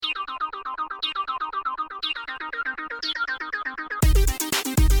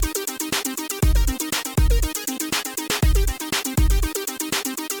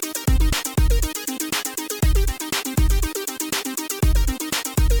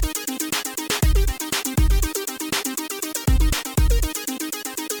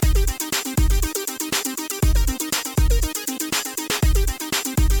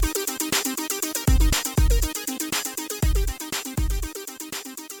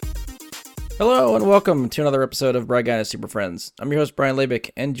Hello and welcome to another episode of Bright Guy and Super Friends. I'm your host Brian Labick,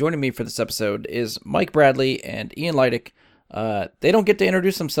 and joining me for this episode is Mike Bradley and Ian Leidick. They don't get to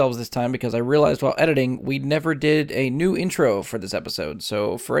introduce themselves this time because I realized while editing we never did a new intro for this episode.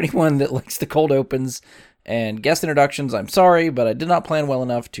 So for anyone that likes the cold opens and guest introductions, I'm sorry, but I did not plan well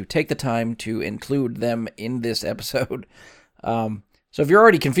enough to take the time to include them in this episode. So if you're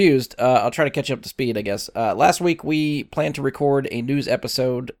already confused, I'll try to catch you up to speed, I guess. Last week, we planned to record a news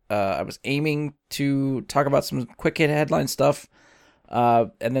episode. I was aiming to talk about some quick hit headline stuff,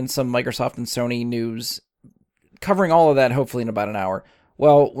 and then some Microsoft and Sony news, covering all of that hopefully in about an hour.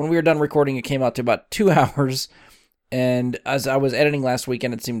 Well, when we were done recording, it came out to about 2 hours, and as I was editing last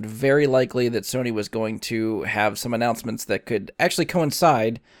weekend, it seemed very likely that Sony was going to have some announcements that could actually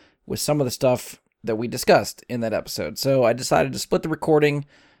coincide with some of the stuff that we discussed in that episode. So I decided to split the recording,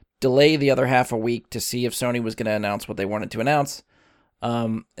 delay the other half a week to see if Sony was going to announce what they wanted to announce,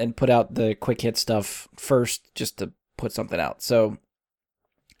 and put out the quick hit stuff first just to put something out. So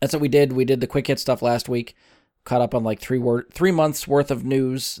that's what we did. We did the quick hit stuff last week, caught up on like 3 months worth of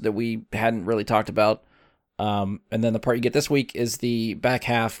news that we hadn't really talked about. And then the part you get this week is the back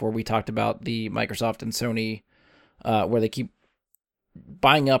half where we talked about the Microsoft and Sony, where they keep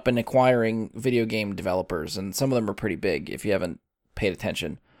buying up and acquiring video game developers, and some of them are pretty big if you haven't paid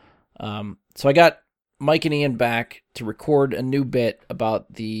attention. So I got Mike and Ian back to record a new bit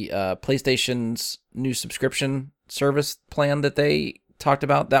about the PlayStation's new subscription service plan that they talked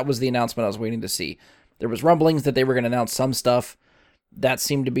about. That was the announcement I was waiting to see. There was rumblings that they were going to announce some stuff. That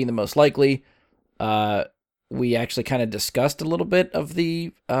seemed to be the most likely. We actually kind of discussed a little bit of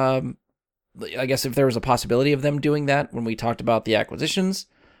the I guess if there was a possibility of them doing that when we talked about the acquisitions,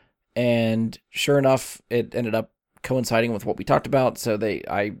 and sure enough, it ended up coinciding with what we talked about. So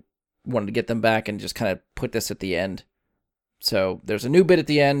I wanted to get them back and just kind of put this at the end. So there's a new bit at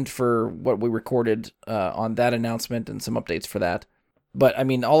the end for what we recorded on that announcement and some updates for that. But I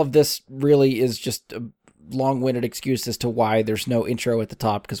mean, all of this really is just a long-winded excuse as to why there's no intro at the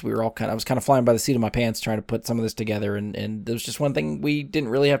top, because I was kind of flying by the seat of my pants trying to put some of this together, and there's just one thing we didn't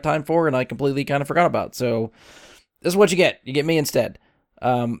really have time for, and I completely kind of forgot about. So this is what you get. You get me instead.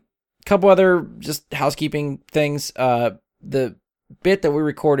 Couple other just housekeeping things. The bit that we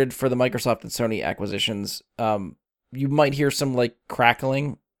recorded for the Microsoft and Sony acquisitions, you might hear some like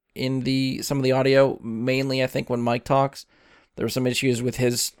crackling in some of the audio, mainly I think when Mike talks. There were some issues with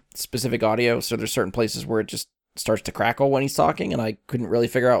his specific audio, so there's certain places where it just starts to crackle when he's talking, and I couldn't really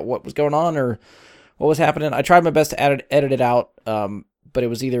figure out what was going on or what was happening. I tried my best to edit it out, but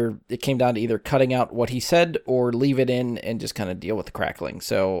it came down to either cutting out what he said or leave it in and just kind of deal with the crackling.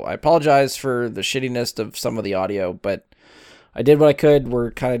 So I apologize for the shittiness of some of the audio, but I did what I could.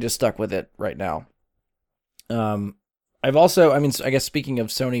 We're kind of just stuck with it right now. I've also, I guess speaking of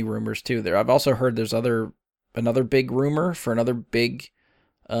Sony rumors too, I've also heard there's another big rumor for another big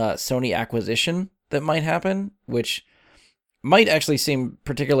Sony acquisition that might happen, which might actually seem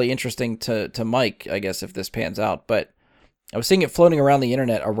particularly interesting to Mike, I guess, if this pans out. But I was seeing it floating around the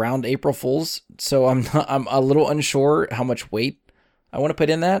internet around April Fools, so I'm a little unsure how much weight I want to put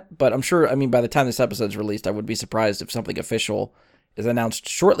in that. But I'm sure, by the time this episode's released, I would be surprised if something official is announced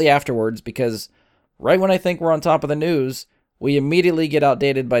shortly afterwards, because right when I think we're on top of the news, we immediately get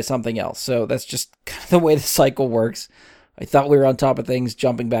outdated by something else. So that's just kind of the way the cycle works. I thought we were on top of things,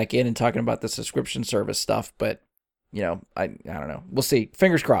 jumping back in and talking about the subscription service stuff, but I don't know. We'll see.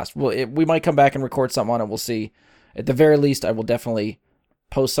 Fingers crossed. We might come back and record something on it. We'll see. At the very least, I will definitely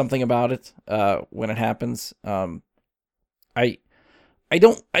post something about it when it happens. I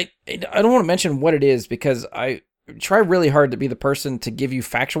don't want to mention what it is, because I try really hard to be the person to give you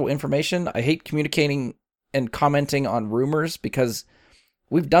factual information. I hate communicating and commenting on rumors, because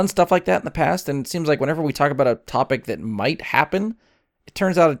we've done stuff like that in the past, and it seems like whenever we talk about a topic that might happen, it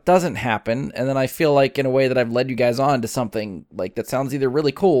turns out it doesn't happen, and then I feel like in a way that I've led you guys on to something like that sounds either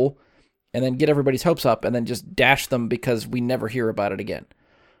really cool, and then get everybody's hopes up, and then just dash them because we never hear about it again.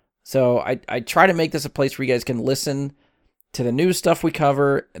 So I try to make this a place where you guys can listen to the news stuff we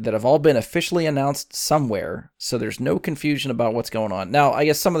cover that have all been officially announced somewhere, so there's no confusion about what's going on. Now, I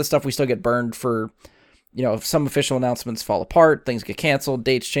guess some of the stuff we still get burned for. If some official announcements fall apart, things get canceled,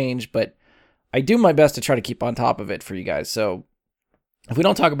 dates change, but I do my best to try to keep on top of it for you guys. So if we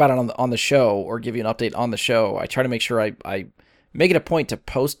don't talk about it on the show or give you an update on the show, I try to make sure I make it a point to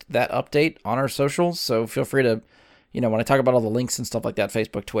post that update on our socials. So feel free to, when I talk about all the links and stuff like that,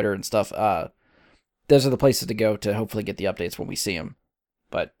 Facebook, Twitter, and stuff, those are the places to go to hopefully get the updates when we see them.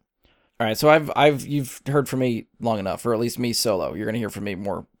 But all right, so you've heard from me long enough, or at least me solo. You're going to hear from me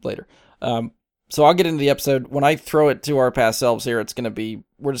more later. So I'll get into the episode. When I throw it to our past selves here, we're just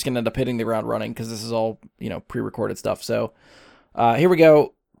going to end up hitting the ground running because this is all, pre-recorded stuff. So here we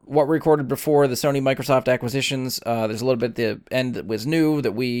go. What we recorded before the Sony Microsoft acquisitions. There's a little bit at the end that was new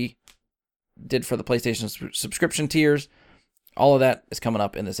that we did for the PlayStation subscription tiers. All of that is coming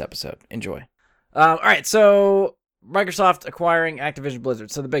up in this episode. Enjoy. All right, so Microsoft acquiring Activision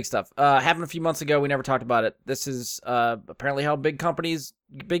Blizzard. So the big stuff. Happened a few months ago. We never talked about it. This is apparently how big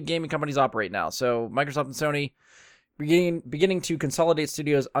gaming companies operate now. So Microsoft and Sony beginning to consolidate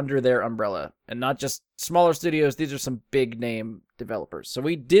studios under their umbrella. And not just smaller studios. These are some big name developers. So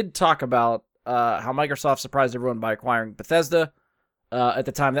we did talk about how Microsoft surprised everyone by acquiring Bethesda. At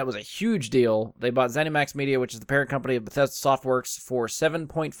the time, that was a huge deal. They bought ZeniMax Media, which is the parent company of Bethesda Softworks, for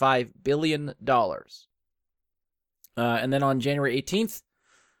 $7.5 billion. And then on January 18th,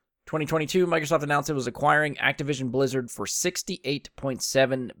 2022, Microsoft announced it was acquiring Activision Blizzard for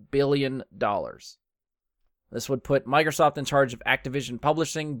 $68.7 billion. This would put Microsoft in charge of Activision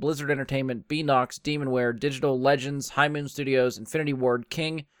Publishing, Blizzard Entertainment, Beenox, Demonware, Digital Legends, High Moon Studios, Infinity Ward,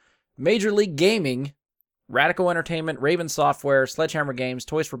 King, Major League Gaming, Radical Entertainment, Raven Software, Sledgehammer Games,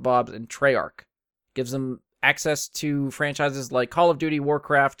 Toys for Bobs, and Treyarch. Gives them access to franchises like Call of Duty,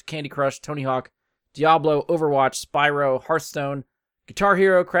 Warcraft, Candy Crush, Tony Hawk, Diablo, Overwatch, Spyro, Hearthstone, Guitar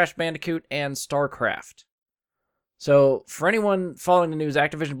Hero, Crash Bandicoot, and StarCraft. So, for anyone following the news,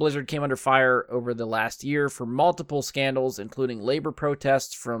 Activision Blizzard came under fire over the last year for multiple scandals, including labor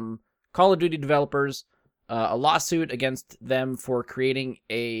protests from Call of Duty developers, a lawsuit against them for creating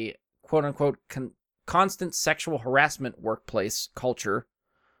a quote-unquote constant sexual harassment workplace culture.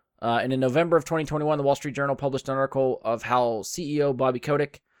 And in November of 2021, the Wall Street Journal published an article of how CEO Bobby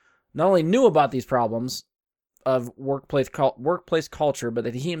Kotick not only knew about these problems of workplace culture, but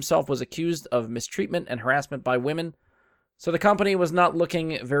that he himself was accused of mistreatment and harassment by women. So the company was not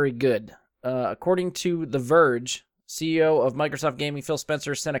looking very good. According to The Verge, CEO of Microsoft Gaming Phil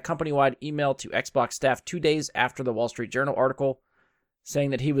Spencer sent a company-wide email to Xbox staff 2 days after the Wall Street Journal article,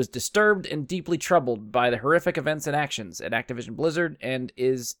 saying that he was disturbed and deeply troubled by the horrific events and actions at Activision Blizzard and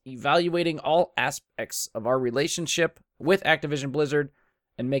is evaluating all aspects of our relationship with Activision Blizzard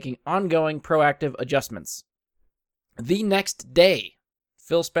and making ongoing proactive adjustments. The next day,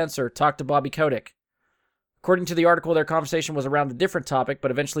 Phil Spencer talked to Bobby Kotick. According to the article, their conversation was around a different topic,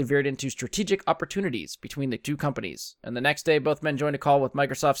 but eventually veered into strategic opportunities between the two companies. And the next day, both men joined a call with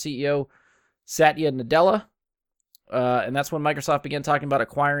Microsoft CEO Satya Nadella, and that's when Microsoft began talking about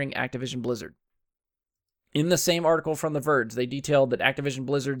acquiring Activision Blizzard. In the same article from The Verge, they detailed that Activision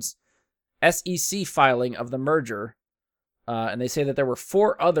Blizzard's SEC filing of the merger, and they say that there were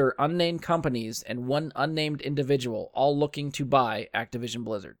 4 other unnamed companies and 1 unnamed individual all looking to buy Activision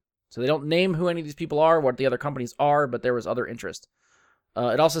Blizzard. So they don't name who any of these people are, what the other companies are, but there was other interest.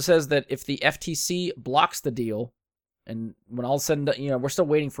 It also says that if the FTC blocks the deal, and when all is said and done, we're still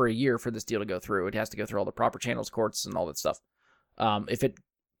waiting for a year for this deal to go through. It has to go through all the proper channels, courts, and all that stuff. If it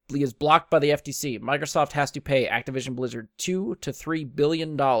is blocked by the FTC, Microsoft has to pay Activision Blizzard $2 to $3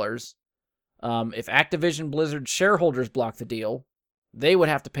 billion. If Activision Blizzard shareholders block the deal, they would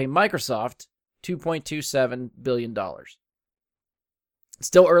have to pay Microsoft $2.27 billion. It's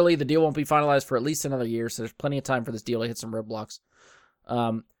still early. The deal won't be finalized for at least another year, so there's plenty of time for this deal to hit some roadblocks.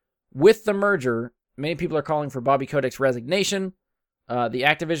 With the merger, many people are calling for Bobby Kotick's resignation. The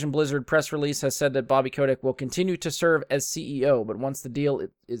Activision Blizzard press release has said that Bobby Kotick will continue to serve as CEO, but once the deal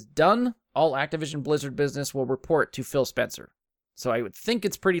is done, all Activision Blizzard business will report to Phil Spencer. So I would think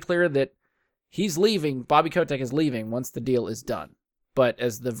it's pretty clear that he's leaving, Bobby Kotick is leaving once the deal is done. But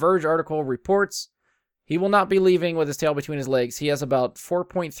as the Verge article reports, he will not be leaving with his tail between his legs. He has about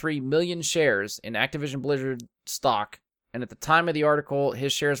 4.3 million shares in Activision Blizzard stock, and at the time of the article,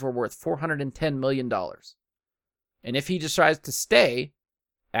 his shares were worth $410 million. And if he decides to stay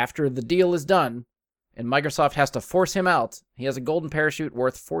after the deal is done, and Microsoft has to force him out, he has a golden parachute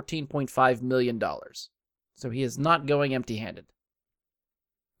worth $14.5 million. So he is not going empty-handed.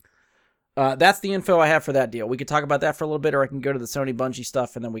 That's the info I have for that deal. We could talk about that for a little bit, or I can go to the Sony Bungie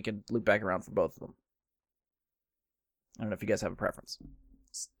stuff, and then we could loop back around for both of them. I don't know if you guys have a preference.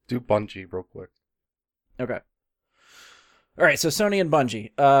 Let's do Bungie real quick. Okay. All right, so Sony and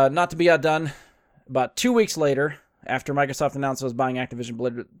Bungie. Not to be outdone, about 2 weeks later, after Microsoft announced it was buying Activision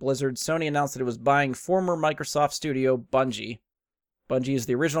Blizzard, Sony announced that it was buying former Microsoft studio Bungie. Bungie is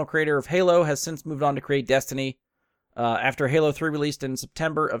the original creator of Halo, has since moved on to create Destiny. After Halo 3 released in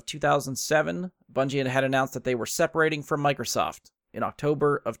September of 2007, Bungie had announced that they were separating from Microsoft in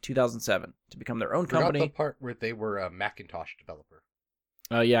October of 2007 to become their own company. Forgot the part where they were a Macintosh developer.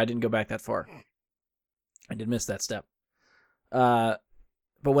 Yeah, I didn't go back that far. I did miss that step.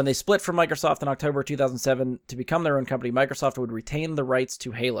 But when they split from Microsoft in October 2007 to become their own company, Microsoft would retain the rights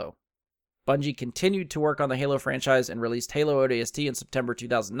to Halo. Bungie continued to work on the Halo franchise and released Halo ODST in September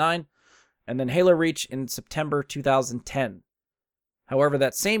 2009, and then Halo Reach in September 2010. However,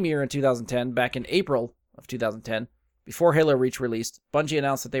 that same year in 2010, back in April of 2010, before Halo Reach released, Bungie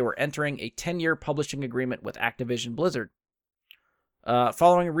announced that they were entering a 10-year publishing agreement with Activision Blizzard.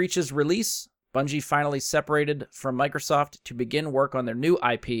 Following Reach's release, Bungie finally separated from Microsoft to begin work on their new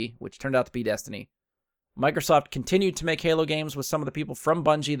IP, which turned out to be Destiny. Microsoft continued to make Halo games with some of the people from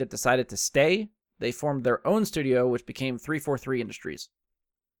Bungie that decided to stay. They formed their own studio, which became 343 Industries.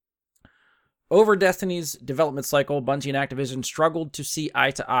 Over Destiny's development cycle, Bungie and Activision struggled to see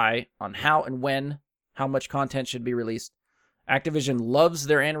eye to eye on how and when how much content should be released. Activision loves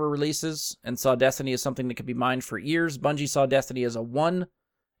their annual releases and saw Destiny as something that could be mined for years. Bungie saw Destiny as a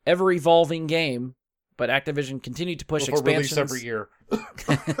ever-evolving game, but Activision continued to push expansions. Release every year.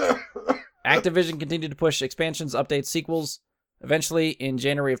 Activision continued to push expansions, updates, sequels. Eventually, in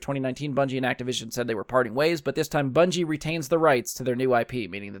January of 2019, Bungie and Activision said they were parting ways, but this time Bungie retains the rights to their new IP,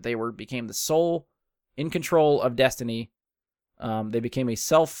 meaning that they became the sole in control of Destiny.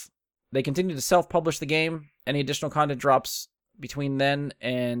 They continued to self-publish the game. Any additional content drops between then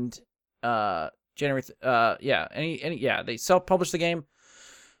and January. They self-published the game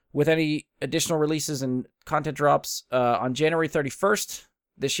with any additional releases and content drops on January 31st.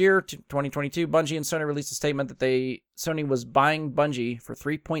 This year, 2022, Bungie and Sony released a statement that Sony was buying Bungie for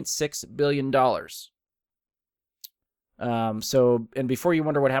 $3.6 billion. And before you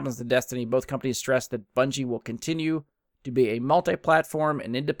wonder what happens to Destiny, both companies stressed that Bungie will continue to be a multi-platform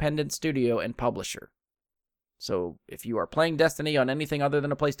and independent studio and publisher. So if you are playing Destiny on anything other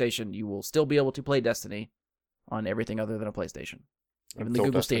than a PlayStation, you will still be able to play Destiny on everything other than a PlayStation. Even the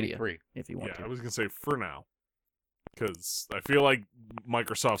Google Destiny Stadia, 3. if you want to. I was going to say for now. Because I feel like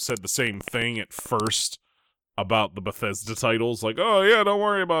Microsoft said the same thing at first about the Bethesda titles. Like, oh yeah, don't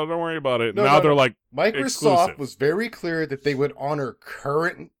worry about it. Now they're like, Microsoft exclusive. was very clear that they would honor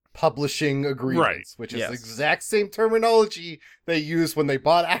current publishing agreements, which is the exact same terminology they used when they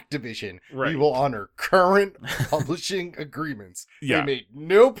bought Activision. Right. We will honor current publishing agreements. Yeah. They made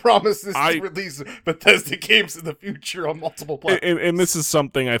no promises to release Bethesda games in the future on multiple platforms. And this is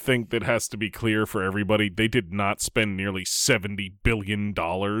something I think that has to be clear for everybody. They did not spend nearly $70 billion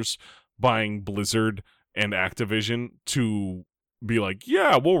buying Blizzard and Activision to be like,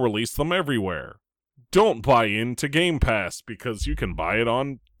 yeah, we'll release them everywhere. Don't buy into Game Pass because you can buy it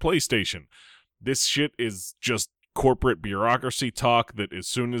on PlayStation. This shit is just corporate bureaucracy talk that as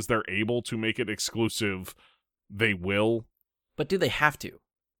soon as they're able to make it exclusive, they will. But do they have to?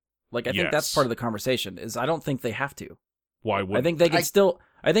 Like, I think that's part of the conversation, is I don't think they have to. Why would I think they could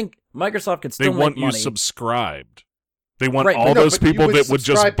I think Microsoft could still make money. They want you subscribed. They want all those people that would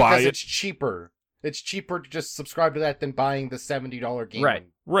just buy it. It's cheaper. It's cheaper to just subscribe to that than buying the $70 game.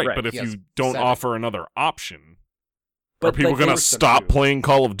 Right, but if you don't offer another option, are people going to stop playing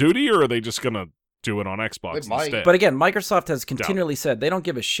Call of Duty, or are they just going to do it on Xbox instead? But again, Microsoft has continually said they don't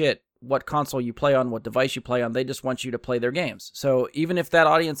give a shit what console you play on, what device you play on. They just want you to play their games. So even if that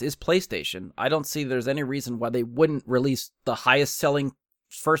audience is PlayStation, I don't see there's any reason why they wouldn't release the highest-selling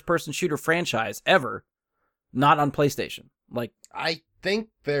first-person shooter franchise ever, not on PlayStation. Like, I think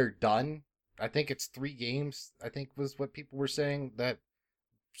they're done. I think it's 3 games, I think was what people were saying, that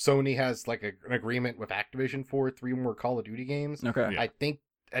Sony has like an agreement with Activision for 3 more Call of Duty games. Okay. Yeah. I think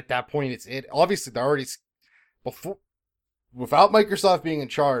at that point it's it. Obviously, they're already, without Microsoft being in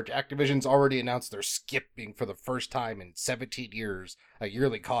charge, Activision's already announced they're skipping for the first time in 17 years a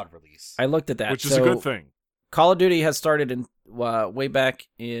yearly COD release. I looked at that. Which is a good thing. Call of Duty has started in way back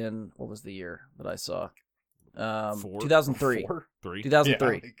in, what was the year that I saw? 2003.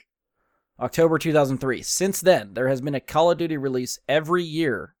 2003. Yeah, October 2003. Since then, there has been a Call of Duty release every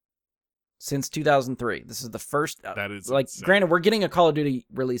year since 2003. This is the first. That is like, insane. Granted, we're getting a Call of Duty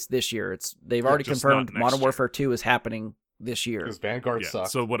release this year. They've already just confirmed not next Modern year. Warfare 2 is happening this year. Because Vanguard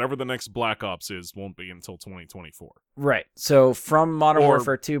sucks. So whatever the next Black Ops is won't be until 2024. Right. So from Modern Or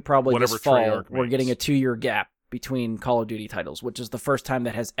Warfare 2, probably whatever this fall, Treyarch we're makes. getting a 2-year gap between Call of Duty titles, which is the first time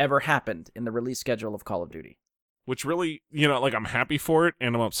that has ever happened in the release schedule of Call of Duty. Which really, like, I'm happy for it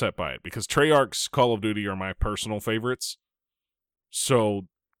and I'm upset by it because Treyarch's Call of Duty are my personal favorites. So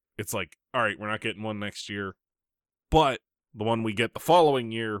it's like, all right, we're not getting one next year, but the one we get the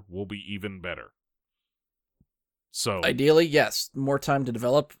following year will be even better. So Ideally, yes, more time to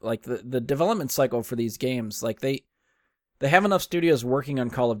develop. Like, the development cycle for these games, like, they have enough studios working on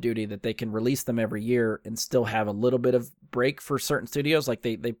Call of Duty that they can release them every year and still have a little bit of break for certain studios. Like,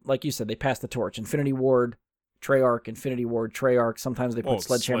 they like you said, they passed the torch. Infinity Ward Treyarch, Infinity Ward, Treyarch. Sometimes they put Oh,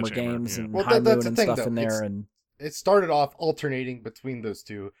 Sledgehammer Sledgehammer, Games yeah. and Well, High that's Moon the and thing, stuff though. in there. And It started off alternating between those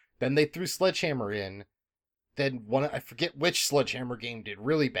two. Then they threw Sledgehammer in. Then I forget which Sledgehammer game did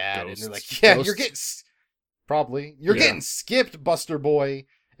really bad, and they're Ghosts. like, "Yeah, Ghosts? you're getting skipped, Buster Boy."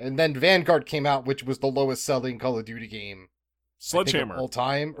 And then Vanguard came out, which was the lowest selling Call of Duty game I think, of Sledgehammer. all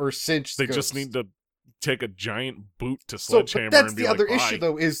time, or since They Ghost. just need to take a giant boot to So, Sledgehammer but that's and be the like, other "Bye." issue,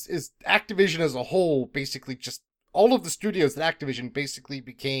 though, is Activision as a whole basically just all of the studios at Activision basically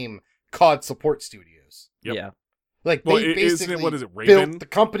became COD support studios. Yep. yeah, Like Well, they isn't basically it, what is it, Raven? the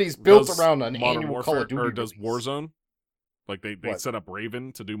company's built Does around an Modern annual Warfare, Call of Duty or does release. Warzone? Like they What? set up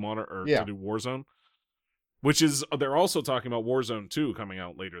Raven to do Yeah. to do Warzone, which is they're also talking about Warzone 2 coming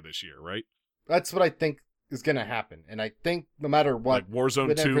out later this year, right? That's what I think is going to happen, and I think no matter what, Like Warzone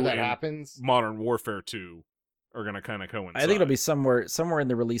whenever 2 that and happens, Modern Warfare 2 are going to kind of coincide. I think it'll be somewhere in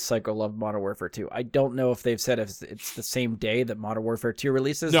the release cycle of Modern Warfare 2. I don't know if they've said if it's the same day that Modern Warfare 2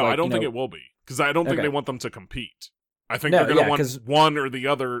 releases. No, like, I don't you think know, it will be, because I don't think Okay. they want them to compete. I think No, they're going to yeah, want 'cause- one or the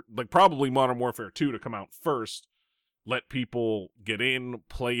other, like probably Modern Warfare 2 to come out first, let people get in,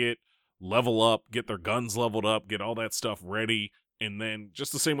 play it, level up, get their guns leveled up, get all that stuff ready, and then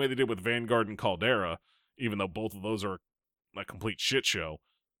just the same way they did with Vanguard and Caldera, even though both of those are a complete shit show,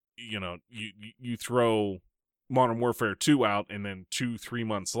 you know, you throw Modern Warfare 2 out, and then 2-3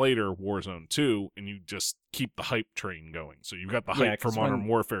 months later, Warzone 2, and you just keep the hype train going. So you've got the Yeah, hype for 'cause Modern when-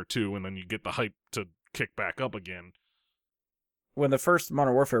 Warfare 2, and then you get the hype to kick back up again. when the first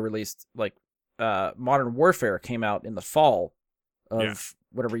Modern Warfare released, like Modern Warfare came out in the fall of Yeah.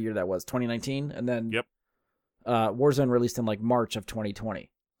 whatever year that was, 2019, and then Yep. Warzone released in like March of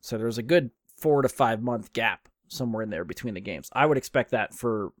 2020. So there was a good 4 to 5 month gap somewhere in there between the games. I would expect that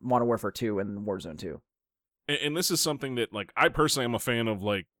for Modern Warfare 2 and Warzone 2. And this is something that, like, I personally am a fan of,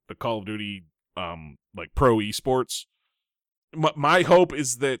 like, the Call of Duty, like, pro esports. My hope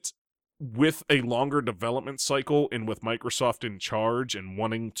is that with a longer development cycle and with Microsoft in charge and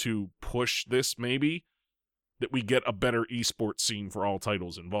wanting to push this, maybe, that we get a better esports scene for all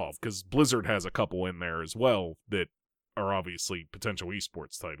titles involved. Because Blizzard has a couple in there as well that are obviously potential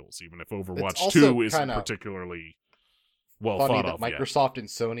esports titles, even if Overwatch also 2 isn't kinda particularly well funny thought that of yet. Microsoft and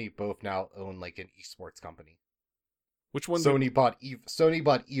Sony both now own like an esports company. Which one? Sony bought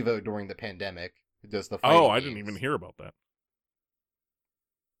Evo during the pandemic. It does the fighting Oh, I didn't games. even hear about that.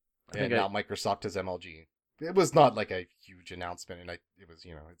 I And think now Microsoft has MLG. It was not like a huge announcement, and it was,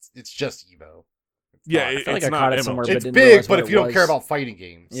 it's just Evo. It's Yeah, not- I feel like it's I not caught it MLG. somewhere, but it's didn't big, realize but what if it you don't care was. about fighting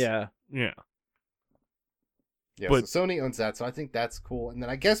games, Yeah. Yeah. yeah. But- So Sony owns that, so I think that's cool. And then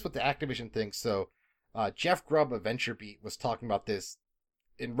I guess with the Activision thing, so Jeff Grubb of VentureBeat was talking about this.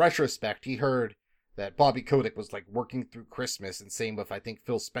 In retrospect, he heard that Bobby Kotick was like working through Christmas, and same with I think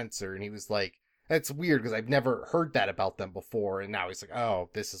Phil Spencer, and he was like, "That's weird because I've never heard that about them before." And now he's like, "Oh,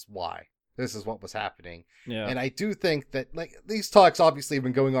 this is why. This is what was happening." Yeah. And I do think that like these talks obviously have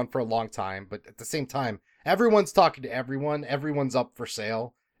been going on for a long time, but at the same time, everyone's talking to everyone. Everyone's up for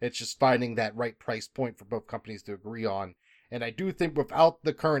sale. It's just finding that right price point for both companies to agree on. And I do think without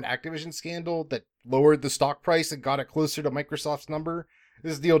the current Activision scandal that lowered the stock price and got it closer to Microsoft's number,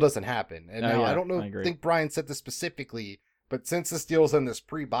 this deal doesn't happen. And Oh, now yeah, I don't know, I agree. think Brian said this specifically, but since this deal's in this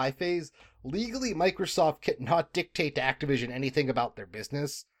pre-buy phase, legally Microsoft cannot dictate to Activision anything about their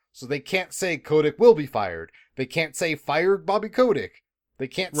business. So they can't say Kotick will be fired. They can't say fired Bobby Kotick. They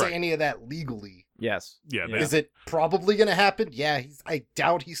can't say Right. any of that legally. Yes. Yeah, Yeah. Is it probably going to happen? Yeah, I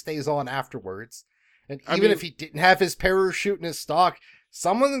doubt he stays on afterwards. And I even mean- if he didn't have his parachute in his stock,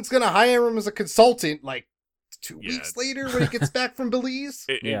 someone's going to hire him as a consultant like 2 Yeah. weeks later when he gets back from Belize.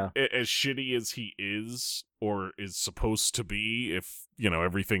 Yeah. As shitty as he is, or is supposed to be, if,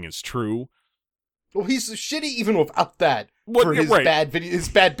 everything is true. Well, he's shitty even without that What- for his right. his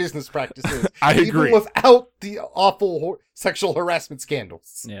bad business practices. I even agree. without the awful sexual harassment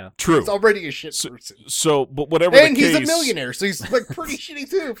scandals. Yeah. True. He's already a shit So- person. So, but whatever And the he's case, a millionaire, so he's like pretty shitty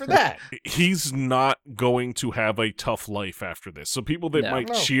too for that. he's not going to have a tough life after this. So people that No. might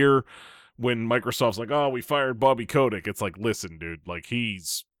No. cheer when Microsoft's like, "Oh, we fired Bobby Kotick," it's like, listen, dude, like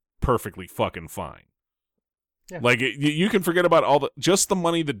he's perfectly fucking fine. Yeah. Like you can forget about just the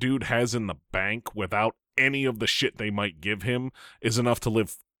money the dude has in the bank without any of the shit they might give him is enough to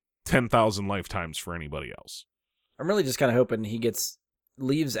live 10,000 lifetimes for anybody else. I'm really just kind of hoping he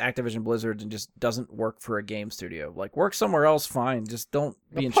leaves Activision Blizzard and just doesn't work for a game studio. Like, work somewhere else, fine. Just don't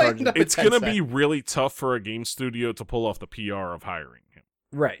be in Why charge of not? it. It's going to Tencent. be really tough for a game studio to pull off the PR of hiring him.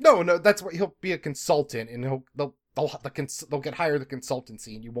 Right. No, that's what he'll be a consultant, and they'll get hired the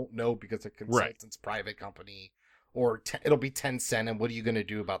consultancy, and you won't know because the consultant's private company or it'll be Tencent, and what are you going to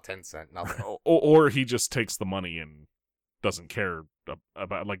do about Tencent? Nothing. Or he just takes the money and doesn't care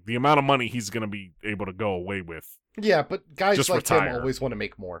about like the amount of money he's going to be able to go away with. Yeah, but guys Just like retire. him always want to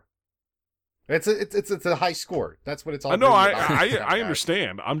make more. It's a high score. That's what it's all. I know. really about with that I guy.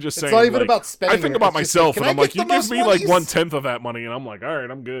 understand. I'm just It's saying. not even like, about spending. I think it. about It's just myself, can and I I'm like, get you the give most me like monies? 1/10 of that money, and I'm like, all right,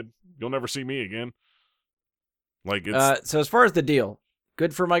 I'm good. You'll never see me again. Like it's So as far as the deal,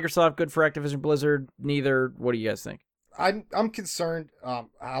 good for Microsoft, good for Activision Blizzard. Neither. What do you guys think? I'm concerned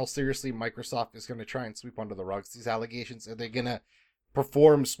how seriously Microsoft is going to try and sweep under the rugs these allegations. Are they going to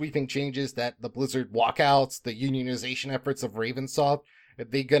perform sweeping changes that the Blizzard walkouts, the unionization efforts of Ravensoft? Are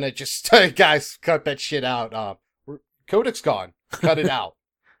they going to just guys cut that shit out? Codec's gone, cut it out.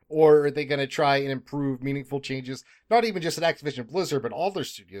 Or are they going to try and improve meaningful changes, not even just at Activision Blizzard, but all their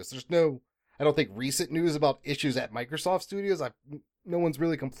studios? There's I don't think, recent news about issues at Microsoft Studios. No one's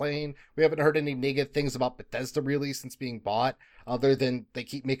really complained. We haven't heard any negative things about Bethesda really since being bought, other than they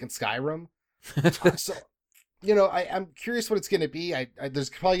keep making Skyrim. So, I'm curious what it's going to be. There's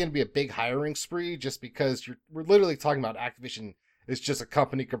probably going to be a big hiring spree just because we're literally talking about Activision is just a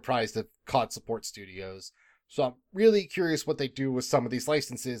company comprised of COD support studios. So I'm really curious what they do with some of these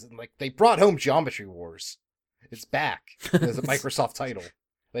licenses. And like, they brought home Geometry Wars. It's back as a Microsoft title.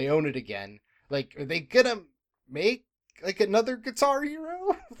 They own it again. Like, are they gonna make like another Guitar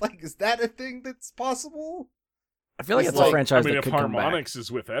Hero? Like, is that a thing that's possible? I feel like It's it's a like- franchise I mean, that if could come back. Harmonix is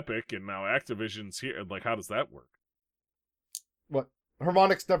with Epic and now Activision's here, like, how does that work? What?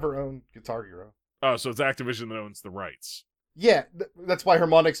 Harmonix never owned Guitar Hero. Oh, so it's Activision that owns the rights. Yeah, that's why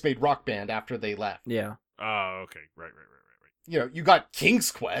Harmonix made Rock Band after they left. Yeah. Oh, okay, right. You got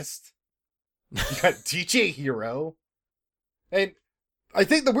King's Quest. You got DJ Hero. And I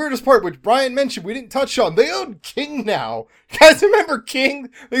think the weirdest part, which Brian mentioned, we didn't touch on, they own King now. Guys, remember King?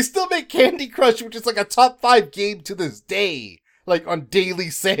 They still make Candy Crush, which is like a top 5 game to this day. Like, on daily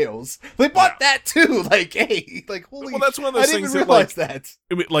sales. They bought that too. Like, hey, like, holy Well, that's one of I those didn't things even that, realize like, that.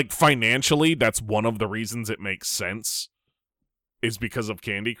 I mean, like, financially, that's one of the reasons it makes sense, is because of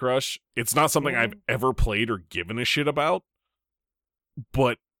Candy Crush. It's not something I've ever played or given a shit about,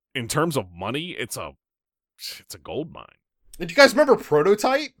 but in terms of money, it's a gold mine. Did you guys remember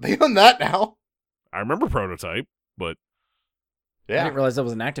Prototype? They own that now. I remember Prototype, but I didn't realize that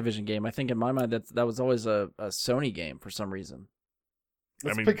was an Activision game. I think in my mind that was always a Sony game for some reason.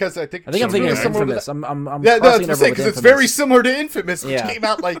 That's I mean- because I think I think I'm thinking of really similar to Infamous. I'm Yeah, no, crossing that's what I'm over saying, with because it's Infamous. very similar to Infamous, which Yeah. came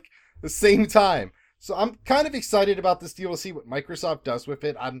out like the same time. So I'm kind of excited about this deal to see what Microsoft does with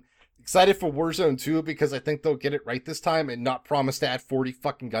it. I'm excited for Warzone 2 because I think they'll get it right this time and not promise to add 40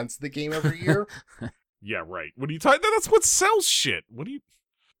 fucking guns to the game every year. yeah, right. What are you talking? That's what sells shit.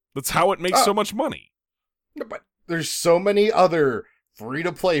 That's how it makes so much money. No, but there's so many other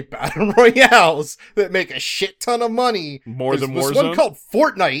free-to-play battle royales that make a shit ton of money. More than There's Warzone? one called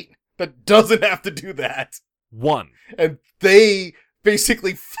Fortnite that doesn't have to do that. One. And they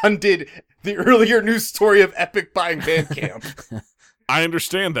basically funded the earlier news story of Epic buying Bandcamp. I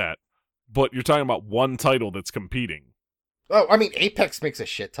understand that, but you're talking about one title that's competing. Oh, I mean, Apex makes a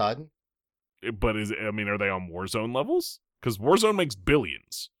shit ton. But are they on Warzone levels? Because Warzone makes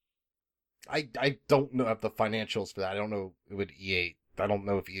billions. I don't know the financials for that. I don't know I don't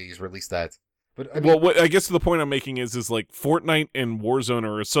know if EA's released that. But I mean, Well, what I guess the point I'm making is like Fortnite and Warzone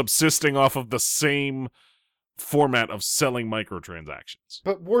are subsisting off of the same format of selling microtransactions.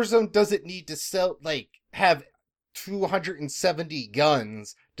 but Warzone doesn't need to have 270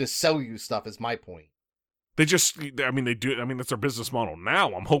 guns to sell you stuff, is my point. They do. That's their business model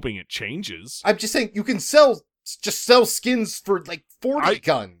now. I'm hoping it changes. I'm just saying you can sell skins for like 40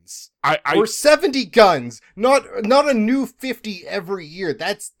 guns. Or 70 guns, not a new 50 every year.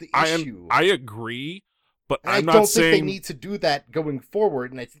 That's the issue. I agree, but And I'm I not don't saying think they need to do that going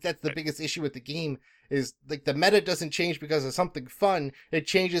forward. And I think that's the biggest issue with the game is like the meta doesn't change because of something fun. It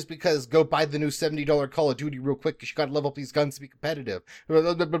changes because go buy the new $70 Call of Duty real quick because you got to level up these guns to be competitive.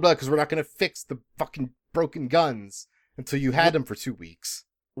 Because we're not going to fix the fucking broken guns until you had them for 2 weeks.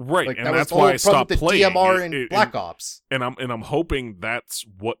 right, Like, and that was that's the whole why I problem stopped with the playing DMR and it- Black Ops. And I'm hoping that's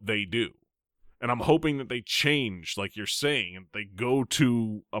what they do. And I'm hoping that they change, like you're saying, and they go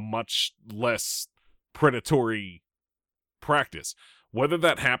to a much less predatory practice. Whether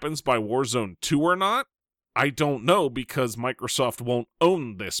that happens by Warzone 2 or not, I don't know, because Microsoft won't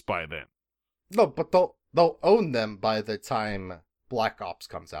own this by then. No, but they'll own them by the time Black Ops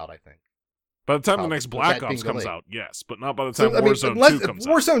comes out, I think. By the time the Oh, next with Black that being Ops comes delayed. out, yes, but not by the time So, I mean, Warzone unless 2 if comes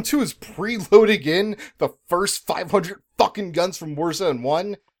out. Warzone 2 is preloading in the first 500 fucking guns from Warzone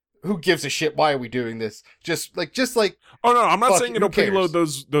 1, who gives a shit? Why are we doing this? Just like Oh no, I'm not fuck saying it, it'll who cares?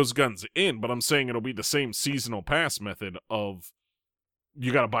 preload those guns in, but I'm saying it'll be the same seasonal pass method of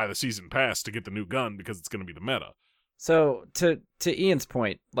you got to buy the season pass to get the new gun because it's going to be the meta. So to Ian's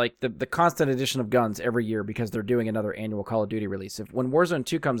point, like the constant addition of guns every year because they're doing another annual Call of Duty release. If when Warzone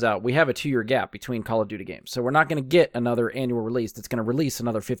 2 comes out, we have a 2-year gap between Call of Duty games. So we're not going to get another annual release that's going to release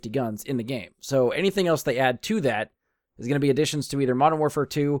another 50 guns in the game. So anything else they add to that is going to be additions to either Modern Warfare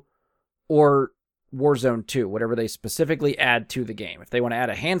 2 or Warzone 2, whatever they specifically add to the game. If they want to add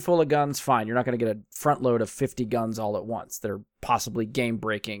a handful of guns, fine. You're not going to get a front load of 50 guns all at once. They're possibly game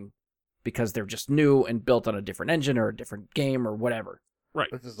breaking because they're just new and built on a different engine or a different game or whatever. Right.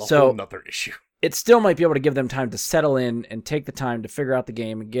 this is a So- whole nother issue. It still might be able to give them time to settle in and take the time to figure out the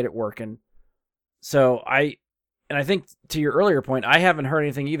game and get it working. So I think to your earlier point, I haven't heard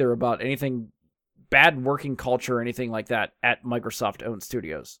anything either about anything bad working culture or anything like that at Microsoft-owned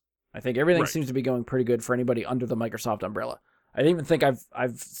studios. I think everything Right. seems to be going pretty good for anybody under the Microsoft umbrella. I even think I've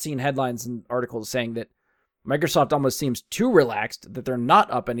seen headlines and articles saying that Microsoft almost seems too relaxed, that they're not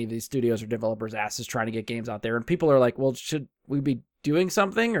up any of these studios or developers' asses trying to get games out there. And people are like, well, should we be doing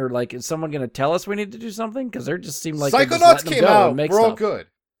something? Or like, is someone going to tell us we need to do something? Because they just seem like they're just Psychonauts letting them came go out. and make We're all stuff. good.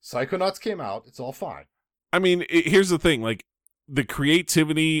 Psychonauts came out. It's all fine. I mean, here's the thing, like the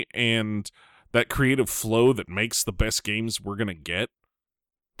creativity and that creative flow that makes the best games we're going to get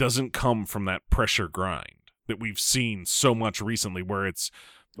doesn't come from that pressure grind that we've seen so much recently where it's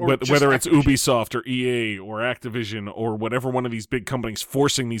Or just whether it's Activision. Ubisoft or EA or Activision or whatever one of these big companies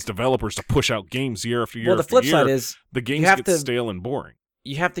forcing these developers to push out games year after year Well, the after flip year, side is the games have get to- stale and boring.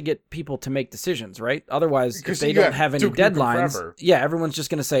 you have to get people to make decisions, right? Otherwise, if Because they you don't have have any Duke Nukem deadlines, Forever. yeah, everyone's just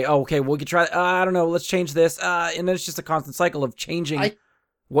going to say, oh, okay, well, we could try, I don't know, let's change this. And then it's just a constant cycle of changing I-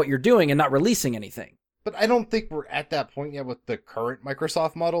 what you're doing and not releasing anything. But I don't think we're at that point yet with the current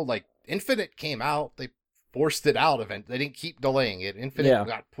Microsoft model. Like, Infinite came out. They forced it out eventually. They didn't keep delaying it. Infinite Yeah.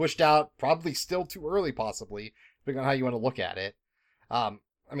 got pushed out, probably still too early, possibly, depending on how you want to look at it. I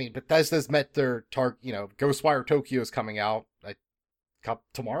mean, Bethesda's met their target, Ghostwire Tokyo is coming out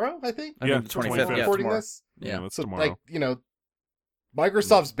tomorrow, I think? I Yeah, think the 25th, We're yeah, recording tomorrow. this. Yeah. that's So, tomorrow.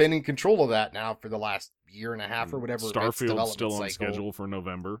 Microsoft's been in control of that now for the last year and a half or whatever. its Starfield's development still on cycle. schedule for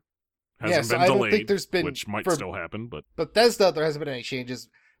November. Yeah, Hasn't so been I delayed, don't think there's been which might for still happen, but Bethesda, there hasn't been any changes.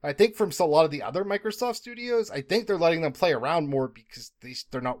 I think from a lot of the other Microsoft studios, I think they're letting them play around more because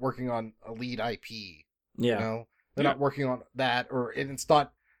they're not working on a lead IP. Yeah. They're Yeah. not working on that, and it's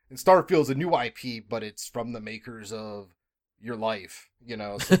not. And Starfield's a new IP, but it's from the makers of Your Life.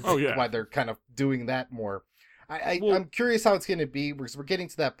 So Oh, yeah. that's why they're kind of doing that more. Well- I'm curious how it's going to be because we're getting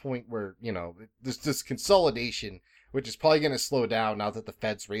to that point where there's this consolidation, which is probably going to slow down now that the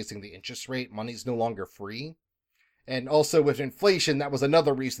Fed's raising the interest rate. Money's no longer free. And also with inflation, that was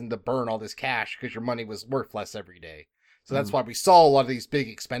another reason to burn all this cash because your money was worth less every day. So that's why we saw a lot of these big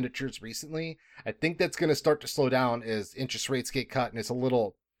expenditures recently. I think that's going to start to slow down as interest rates get cut and it's a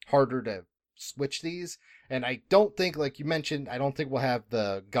little harder to switch these. And I don't think, like you mentioned, I don't think we'll have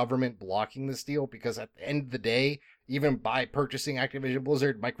the government blocking this deal because at the end of the day, even by purchasing Activision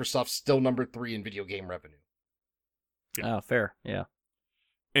Blizzard, Microsoft's still number 3 in video game revenue. Yeah. Oh, fair. Yeah.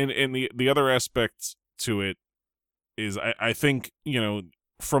 and the other aspect to it is I think,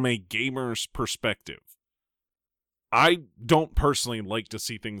 from a gamer's perspective, I don't personally like to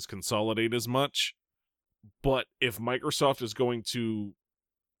see things consolidate as much, but if Microsoft is going to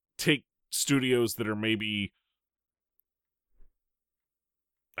take studios that are maybe,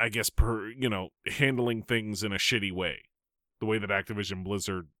 I guess, handling things in a shitty way, the way that Activision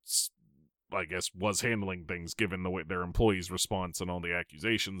Blizzard, I guess, was handling things given the way their employees' response and all the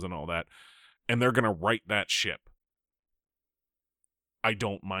accusations and all that, and they're going to right that ship, I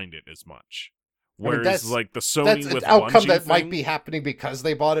don't mind it as much. I mean, Whereas, that's- like the Sony That's an with outcome Bungie that thing, might be happening because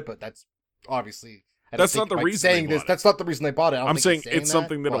they bought it, but that's obviously... I don't That's think not the by reason saying they this. bought it. That's not the reason they bought it. I don't I'm think saying he's it's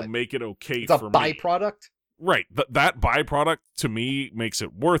something that'll but make it okay it's a for me. byproduct. Right. That byproduct to me makes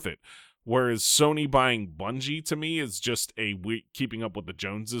it worth it. Whereas Sony buying Bungie to me is just a keeping up with the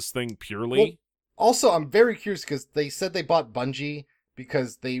Joneses thing purely. Well, also, I'm very curious because they said they bought Bungie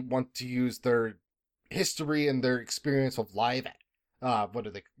because they want to use their history and their experience of live,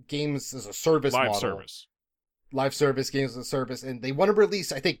 games as a service live model. service. Live service, games as a service, and they want to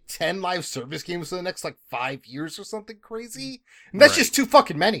release, I think, 10 live service games for the next, 5 years or something crazy. And that's Right. just too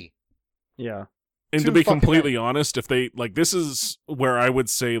fucking many. Yeah. And Too to be fucking completely honest, if they this is where I would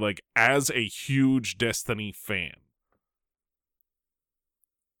say, as a huge Destiny fan,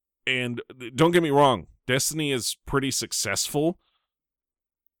 and don't get me wrong, Destiny is pretty successful,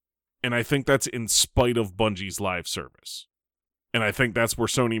 and I think that's in spite of Bungie's live service. and I think that's where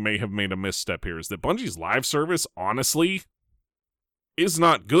Sony may have made a misstep here, is that Bungie's live service, honestly, is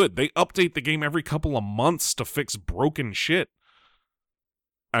not good. They update the game every couple of months to fix broken shit.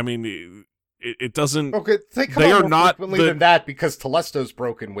 I mean, it doesn't... Okay, they are not frequently than that, because Telesto's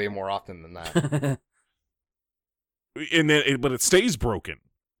broken way more often than that. But it stays broken.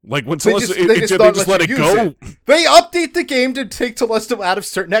 Like when they Telesto, they just let it go. They update the game to take Telesto out of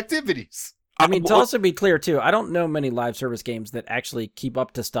certain activities. I mean, to also be clear, too, I don't know many live service games that actually keep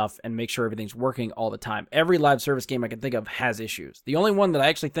up to stuff and make sure everything's working all the time. Every live service game I can think of has issues. The only one that I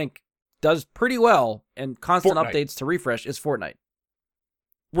actually think does pretty well and constant updates to refresh is Fortnite.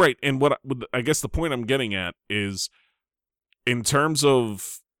 Right, and what I guess the point I'm getting at is, in terms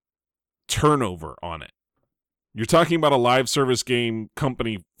of turnover on it, you're talking about a live service game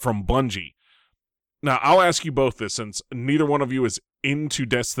company from Bungie. Now, I'll ask you both this, since neither one of you is into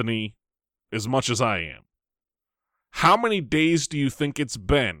Destiny as much as I am. How many days do you think it's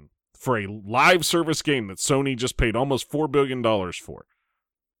been for a live service game that Sony just paid almost $4 billion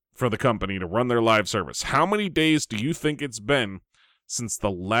for the company to run their live service? How many days do you think it's been since the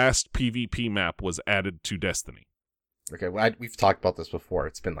last PvP map was added to Destiny? Okay, well, we've talked about this before.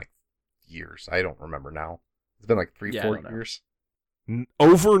 It's been like years. I don't remember now. It's been like 4 years.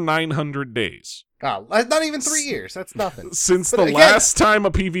 Over 900 days. Oh, not even 3 years. That's nothing. Since last time a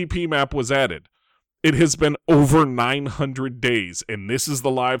PvP map was added, it has been over 900 days, and this is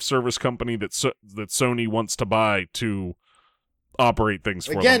the live service company that Sony wants to buy to operate things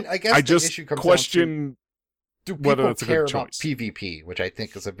for them. I guess the issue comes question down to, whether that's a care good about choice. PvP, which I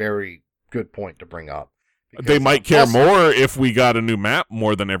think is a very good point to bring up. They might care more if we got a new map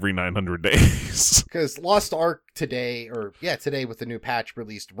more than every 900 days. Because Lost Ark today with the new patch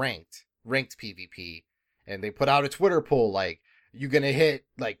released ranked PvP, and they put out a Twitter poll like, you gonna hit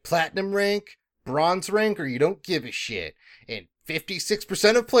like platinum rank, bronze rank, or you don't give a shit? And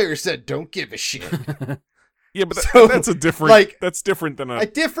 56% of players said don't give a shit. Yeah, but that's a different. That's different than a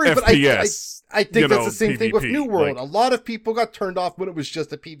different. FPS, but I think that's the same PvP, thing with New World. A lot of people got turned off when it was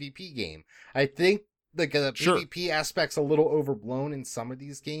just a PvP game. I think the PvP aspect's a little overblown in some of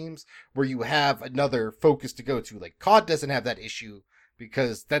these games where you have another focus to go to. Like COD doesn't have that issue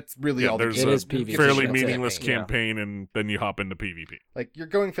because that's really all there's the game. There's a fairly meaningless campaign, and then you hop into PvP. Like you're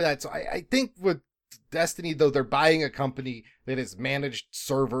going for that. So I think with Destiny, though, they're buying a company that has managed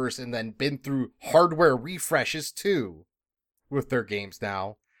servers and then been through hardware refreshes too with their games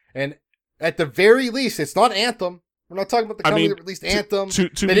now. And at the very least, it's not Anthem. We're not talking about the company that released Anthem.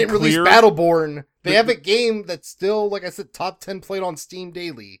 They didn't release Battleborn. They have a game that's still, like I said, top 10 played on Steam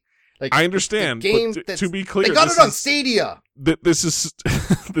daily. Like I understand, but to be clear, they got it on Stadia. This is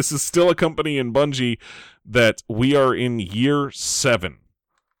this is still a company in Bungie that we are in year 7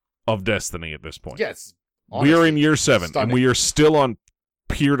 of Destiny at this point. Yes, honestly, we are in year 7, stunning. and we are still on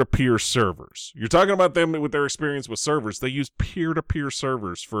peer-to-peer servers. You're talking about them with their experience with servers. They use peer-to-peer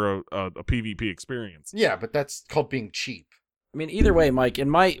servers for a PvP experience. Yeah, but that's called being cheap. I mean, either way, Mike,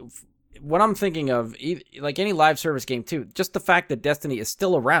 what I'm thinking of, like any live service game too, just the fact that Destiny is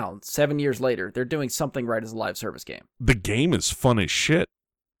still around 7 years later, they're doing something right as a live service game. The game is fun as shit.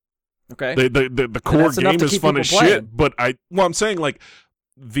 Okay. The core game is fun as shit, but I'm saying like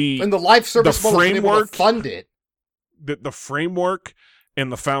and the live service model is able to fund it. The framework and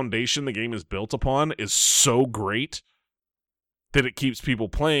the foundation the game is built upon is so great that it keeps people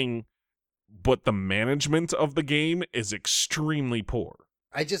playing, but the management of the game is extremely poor.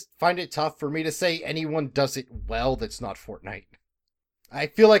 I just find it tough for me to say anyone does it well that's not Fortnite. I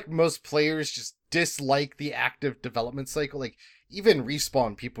feel like most players just dislike the active development cycle. Like, even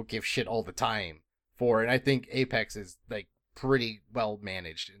Respawn people give shit all the time for, and I think Apex is, like, pretty well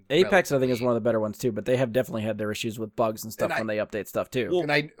managed. Apex, I think, is one of the better ones too, but they have definitely had their issues with bugs and stuff when they update stuff too.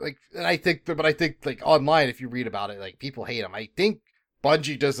 Well, I think like online, if you read about it, like people hate them. I think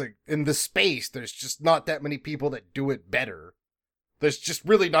Bungie does it in the space. There's just not that many people that do it better. There's just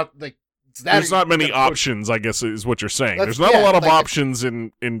really not like. There's not many options, I guess, is what you're saying. There's not a lot of options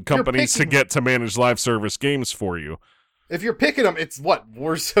in companies to get to manage live service games for you. If you're picking them, it's what?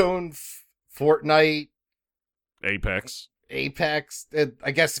 Warzone, Fortnite, Apex. And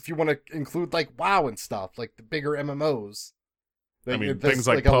I guess if you want to include like WoW and stuff, like the bigger MMOs. I mean, things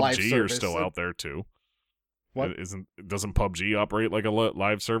like PUBG are still out there too. What? Doesn't PUBG operate like a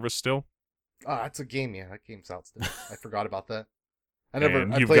live service still? Oh, that's a game, yeah. That game's out still. I forgot about that. Got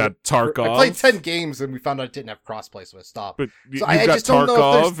Tarkov. I played 10 games and we found out it didn't have crossplay, so I stopped. But you've got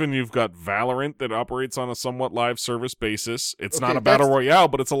Tarkov and you've got Valorant that operates on a somewhat live service basis. It's not a battle royale,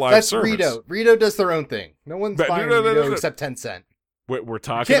 but it's a live service. That's Rito. Rito does their own thing. No one's buying Rito except Tencent. We're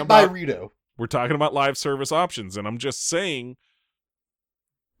talking you can't buy Rito. We're talking about live service options, and I'm just saying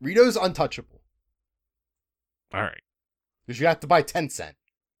Rito's untouchable. All right. Because you have to buy Tencent.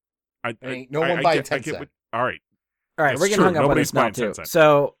 Ain't no one buying Tencent. All right. All right, That's we're getting true. hung up on Nobody's this now buying too. 10 cents.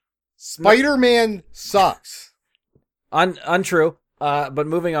 So Spider-Man sucks. untrue. But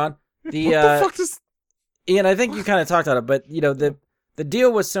moving on. What the fuck does... Ian, I think you kind of talked about it, but the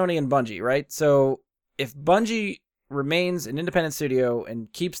deal was Sony and Bungie, right? So if Bungie remains an independent studio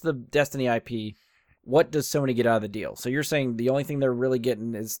and keeps the Destiny IP, what does Sony get out of the deal? So you're saying the only thing they're really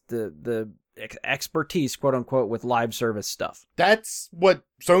getting is the expertise, quote unquote, with live service stuff. That's what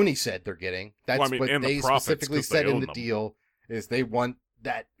Sony said they're getting. That's Well, I mean, what and the they profits, specifically 'cause they said in own the them. deal is they want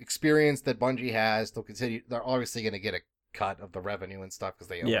that experience that Bungie has. They'll continue. They're obviously going to get a cut of the revenue and stuff because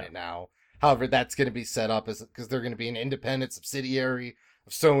they own Yeah. it now. However, that's going to be set up as because they're going to be an independent subsidiary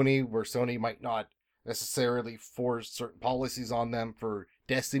of Sony, where Sony might not necessarily force certain policies on them for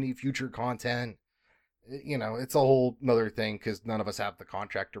Destiny future content. You know, it's a whole nother thing because none of us have the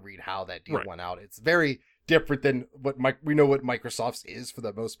contract to read how that deal Right. went out. It's very different than what we know what Microsoft's is for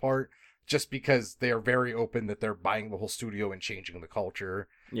the most part, just because they are very open that they're buying the whole studio and changing the culture.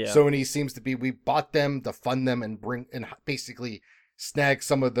 Yeah. Sony seems to be, we bought them to fund them and bring and basically snag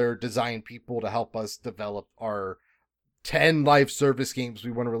some of their design people to help us develop our 10 live service games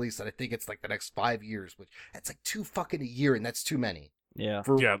we want to release. And I think it's like the next 5 years, which that's like 2 fucking a year, and that's too many Yeah.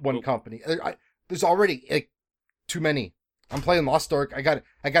 for Yeah, one well- company. There's already like too many. I'm playing Lost Ark. I got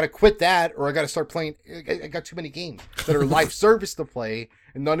to quit that, or I got to start playing. I got too many games that are live service to play,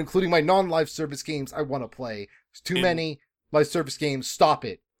 and not including my non-live service games I want to play. There's too And- many live service games. Stop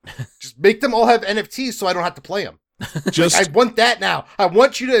it. Just make them all have NFTs so I don't have to play them. Just I want that now. I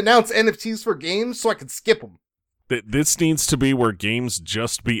want you to announce NFTs for games so I can skip them. This needs to be where games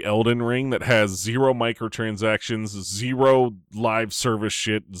just be Elden Ring, that has 0 microtransactions, 0 live service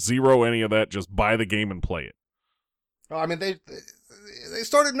shit, 0 any of that. Just buy the game and play it. I mean, they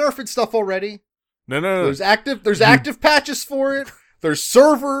started nerfing stuff already. No. There's active patches for it. There's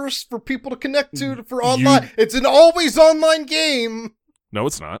servers for people to connect to for online. It's an always online game. No,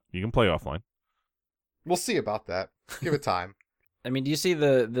 it's not. You can play offline. We'll see about that. Give it time. I mean, do you see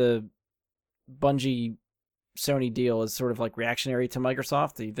the Bungie Sony deal as sort of like reactionary to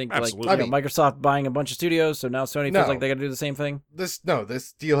Microsoft? Do you think Absolutely. like Microsoft buying a bunch of studios, so now Sony No. feels like they got to do the same thing? This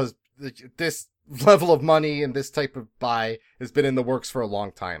deal has this level of money and this type of buy has been in the works for a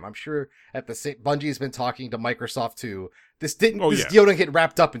long time. I'm sure at the same Bungie's been talking to Microsoft too. This deal didn't get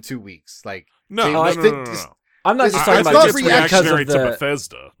wrapped up in 2 weeks. Like No, They- no, I no, think no, no, this- no. I'm not It's just not- talking it's about not just because reactionary of to the.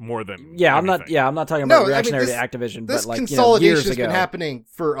 Bethesda more than Yeah, I'm anything. not talking No, about I mean, reactionary this- to Activision, this but like consolidation years has ago. been happening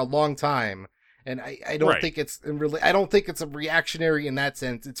for a long time, and I don't Right. think it's I don't think it's a reactionary in that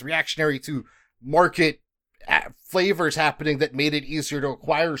sense. It's reactionary to market flavors happening that made it easier to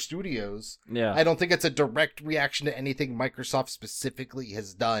acquire studios. Yeah. I don't think it's a direct reaction to anything Microsoft specifically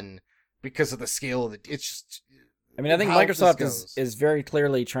has done because of the scale of it. It's just. I mean, I think how this Microsoft goes. is very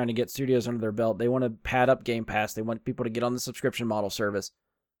clearly trying to get studios under their belt. They want to pad up Game Pass. They want people to get on the subscription model service.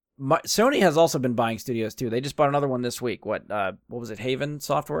 Sony has also been buying studios too. They just bought another one this week. What was it? Haven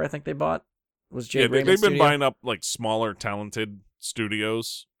Software, I think they bought. Was Jade Yeah, Raymond's they've been studio? buying up like smaller, talented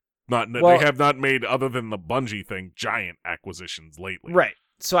studios. Well- They have not made, other than the Bungie thing, giant acquisitions lately. Right.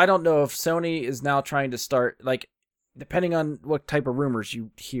 So I don't know if Sony is now trying to start, like, depending on what type of rumors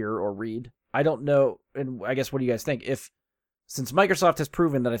you hear or read, I don't know, and I guess what do you guys think? Since Microsoft has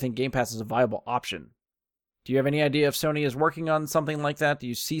proven that I think Game Pass is a viable option, do you have any idea if Sony is working on something like that? Do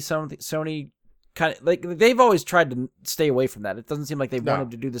you see Sony kind of, like, they've always tried to stay away from that. It doesn't seem like they've No.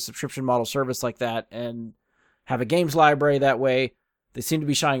 wanted to do the subscription model service like that and have a games library that way. They seem to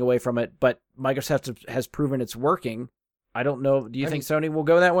be shying away from it, but Microsoft has proven it's working. I don't know. Do you think Sony will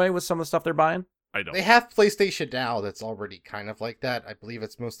go that way with some of the stuff they're buying? I don't. They have PlayStation Now that's already kind of like that. I believe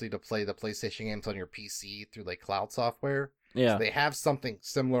it's mostly to play the PlayStation games on your PC through like cloud software. Yeah. So they have something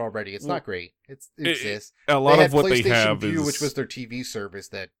similar already. It's not great. It exists. A lot They of had what they PlayStation have View, is which was their TV service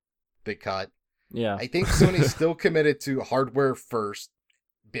that they cut. Yeah. I think Sony's still committed to hardware first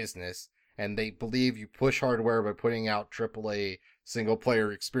business, and they believe you push hardware by putting out AAA single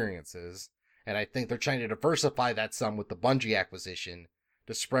player experiences. And I think they're trying to diversify that some with the Bungie acquisition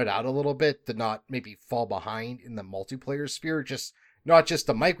to spread out a little bit, to not maybe fall behind in the multiplayer sphere, just not just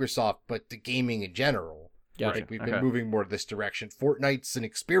to Microsoft, but to gaming in general. I Gotcha. think we've Okay. been moving more this direction. Fortnite's an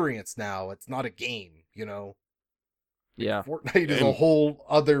experience now. It's not a game, you know? Yeah. Fortnite is a And- whole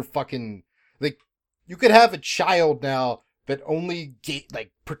other fucking, like, you could have a child now that only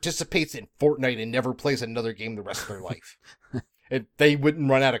participates in Fortnite and never plays another game the rest of their life. And they wouldn't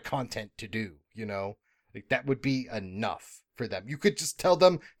run out of content to do, you know? Like, that would be enough for them. You could just tell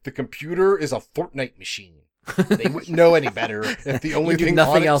them the computer is a Fortnite machine. They wouldn't know any better if the only You do thing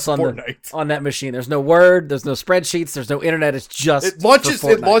nothing on else it is on Fortnite. on that machine. There's no Word, there's no spreadsheets, there's no internet. It's just It launches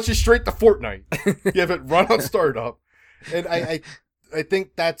for Fortnite. straight to Fortnite. You have it run on startup. And I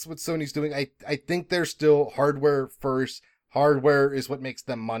think that's what Sony's doing. I think they're still hardware first. Hardware is what makes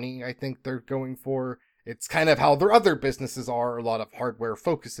them money. I think they're going for. It's kind of how their other businesses are. A lot of hardware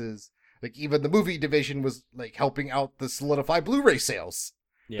focuses. Like even the movie division was like helping out the Solidify Blu-ray sales.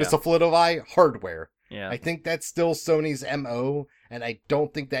 Yeah, The Solidify hardware. yeah. I think that's still Sony's MO, and I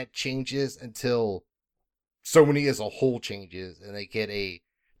don't think that changes until Sony as a whole changes and they get a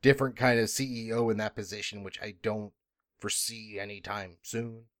different kind of CEO in that position, which I don't foresee anytime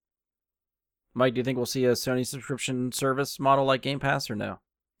soon. Mike, do you think we'll see a Sony subscription service model like Game Pass or no?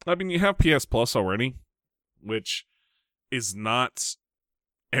 I mean, you have PS Plus already, which is not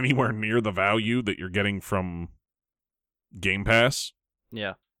anywhere near the value that you're getting from Game Pass.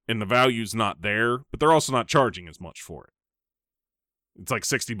 Yeah. And the value's not there, but they're also not charging as much for it. It's like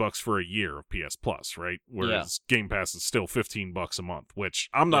 $60 for a year of PS Plus, right? Whereas Game Pass is still $15 a month, which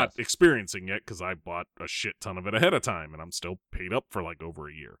I'm not experiencing yet because I bought a shit ton of it ahead of time, and I'm still paid up for like over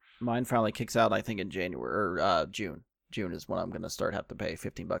a year. Mine finally kicks out, I think, in January or June. June is when I'm going to have to pay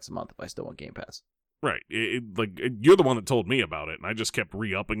 $15 a month if I still want Game Pass. Right. You're the one that told me about it, and I just kept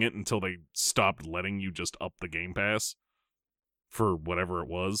re-upping it until they stopped letting you just up the Game Pass for whatever it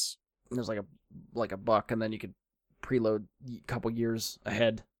was. It was like a buck, and then you could preload a couple years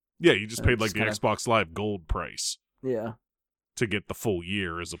ahead. Yeah, you just paid like Just the kinda- Xbox Live Gold price Yeah. to get the full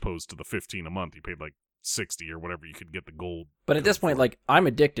year as opposed to the $15 a month. You paid like $60 or whatever you could get the gold. But at this point, for. like, I'm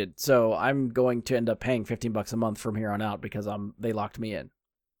addicted, so I'm going to end up paying $15 a month from here on out because they locked me in.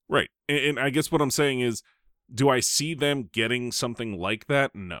 Right. And I guess what I'm saying is, do I see them getting something like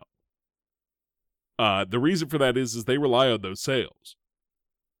that? No. The reason for that is they rely on those sales.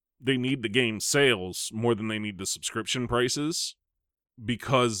 They need the game sales more than they need the subscription prices,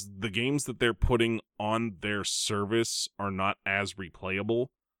 because the games that they're putting on their service are not as replayable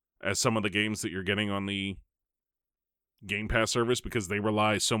as some of the games that you're getting on the Game Pass service, because they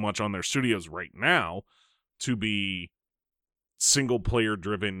rely so much on their studios right now to be single-player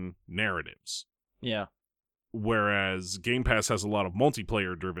driven narratives. Yeah. Whereas Game Pass has a lot of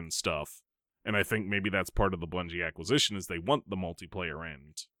multiplayer driven stuff, and I think maybe that's part of the Bungie acquisition, is they want the multiplayer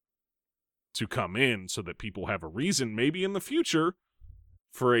end to come in so that people have a reason, maybe in the future,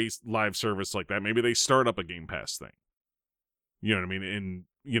 for a live service like that. Maybe they start up a Game Pass thing. You know what I mean?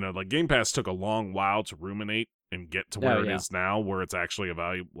 And, like Game Pass took a long while to ruminate and get to where it is now, where it's actually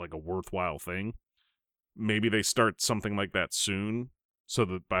a worthwhile thing. Maybe they start something like that soon, so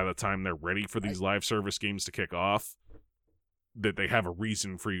that by the time they're ready for these live service games to kick off, that they have a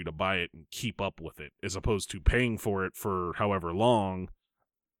reason for you to buy it and keep up with it, as opposed to paying for it for however long,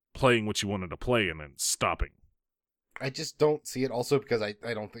 playing what you wanted to play, and then stopping. I just don't see it also because I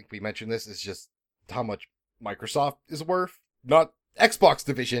don't think we mentioned this, is just how much Microsoft is worth. Not Xbox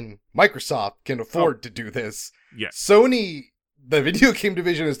division. Microsoft can afford to do this. Yes. Sony, the video game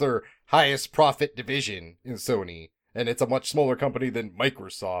division, is their highest profit division in Sony, and it's a much smaller company than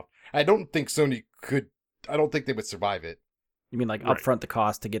Microsoft. I don't think they would survive it. You mean like Right. upfront the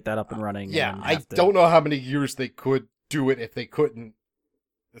cost to get that up and running? Yeah, and I have to- don't know how many years they could do it if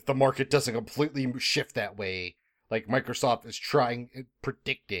the market doesn't completely shift that way, like Microsoft is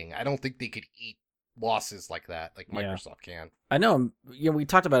predicting. I don't think they could eat losses like that, like Yeah. Microsoft can. I know, we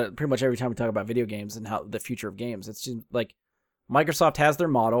talked about it pretty much every time we talk about video games and how the future of games. It's just like Microsoft has their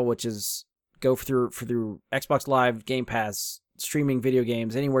model, which is go through Xbox Live, Game Pass, streaming video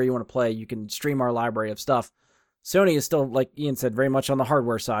games anywhere you want to play. You can stream our library of stuff. Sony is still, like Ian said, very much on the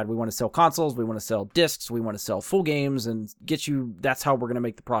hardware side. We want to sell consoles, we want to sell discs, we want to sell full games, and that's how we're going to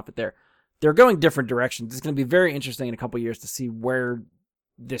make the profit there. They're going different directions. It's going to be very interesting in a couple of years to see where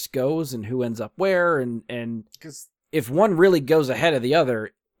this goes and who ends up where, and Because if one really goes ahead of the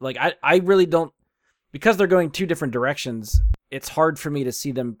other, like I really don't, because they're going two different directions, it's hard for me to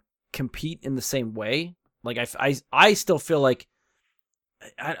see them compete in the same way. Like I still feel like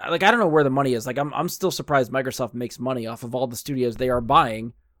I don't know where the money is. Like I'm still surprised Microsoft makes money off of all the studios they are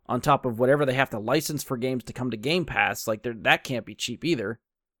buying, on top of whatever they have to license for games to come to Game Pass. Like that can't be cheap either.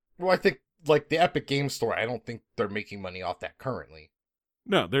 well, I think like the Epic Game Store, I don't think they're making money off that currently.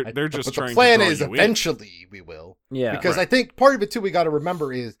 No, they're just but trying the plan to draw is you in. eventually we will. Yeah, Because right. I think part of it too we got to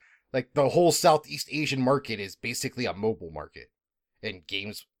remember is like the whole Southeast Asian market is basically a mobile market, and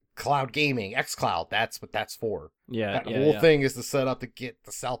games, cloud gaming, xCloud, that's what that's for. yeah, That yeah, whole yeah. thing is to set up to get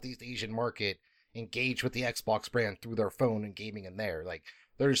the Southeast Asian market engaged with the Xbox brand through their phone and gaming in there. Like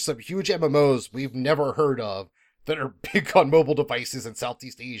there's some huge MMOs we've never heard of that are big on mobile devices in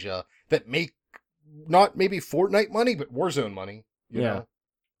Southeast Asia that make not maybe Fortnite money, but Warzone money. You know?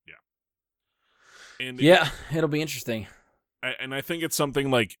 And Yeah, it'll be interesting. And I think it's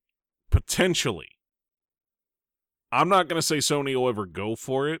something like, potentially, I'm not going to say Sony will ever go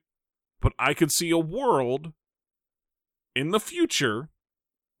for it, but I could see a world in the future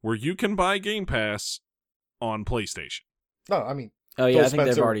where you can buy Game Pass on PlayStation. No, I mean, Oh yeah, Phil I think they've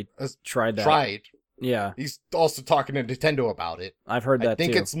Spencer already has tried that. tried. Yeah, He's also talking to Nintendo about it. I've heard that I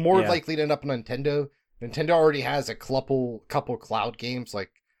think too. it's more Yeah. likely to end up on Nintendo. Nintendo already has a couple cloud games, like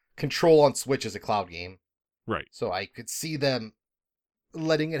Control on Switch is a cloud game. Right. So I could see them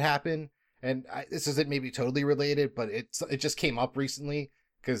letting it happen. And this isn't maybe totally related, but it just came up recently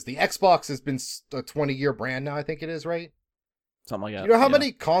because the Xbox has been a 20-year brand now, I think it is, right? Something like that. You know how yeah.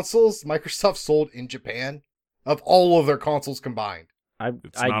 many consoles Microsoft sold in Japan? Of all of their consoles combined.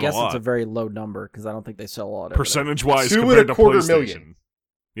 It's I not a guess it's lot. a very low number because I don't think they sell a lot over there. Percentage-wise 2 compared to 250 PlayStation. million.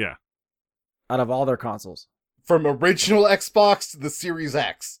 Yeah. out of all their consoles. From original Xbox to the Series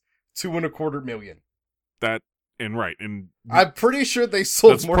X, 2.25 million. And I'm pretty sure they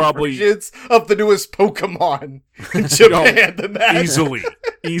sold That's more probably- versions of the newest Pokemon in Japan than that.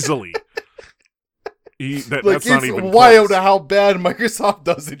 easily. Like, That's not it's even wild close. how bad Microsoft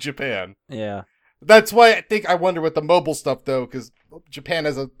does in Japan. Yeah. That's why I wonder with the mobile stuff, though, because Japan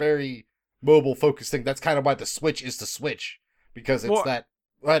has a very mobile-focused thing. That's kind of why the Switch is the Switch, because it's Well- that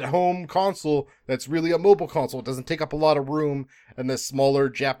home console that's really a mobile console. It doesn't take up a lot of room in the smaller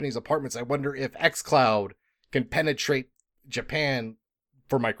Japanese apartments. I wonder if xCloud can penetrate Japan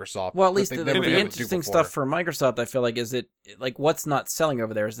for Microsoft. Well, at that least they've the never been able to do interesting before. stuff for Microsoft, I feel like, is it like what's not selling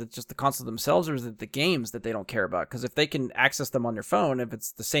over there? Is it just the console themselves, or is it the games that they don't care about? Because if they can access them on their phone, if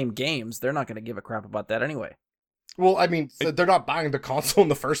it's the same games, they're not going to give a crap about that anyway. Well, I mean, they're not buying the console in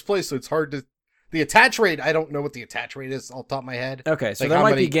the first place, so it's hard to. The attach rate, I don't know what the attach rate is off the top of my head. Okay, so Like, there how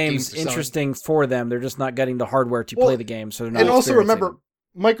might many be games games they're selling. interesting for them. They're just not getting the hardware to Well, play the game, so they're not. And also experiencing remember,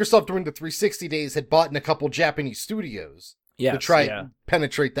 Microsoft during the 360 days had bought in a couple Japanese studios yes, to try yeah. and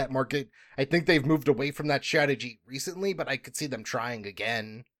penetrate that market. I think they've moved away from that strategy recently, but I could see them trying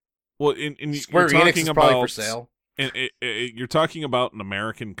again. Well, and Square you're Enix talking is probably about for sale. And you're talking about an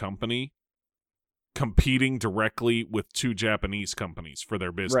American company competing directly with two Japanese companies for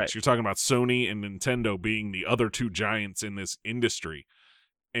their business. Right. You're talking about Sony and Nintendo being the other two giants in this industry.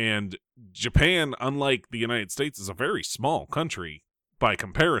 And Japan, unlike the United States, is a very small country by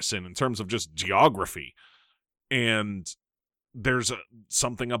comparison in terms of just geography. And there's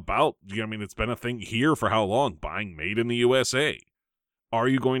something about, I mean, it's been a thing here for how long? Buying made in the USA. Are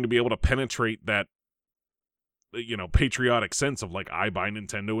you going to be able to penetrate that, patriotic sense of like, I buy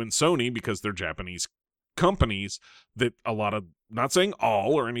Nintendo and Sony because they're Japanese companies that a lot of, not saying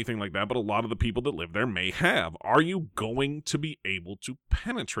all or anything like that, but a lot of the people that live there may have. Are you going to be able to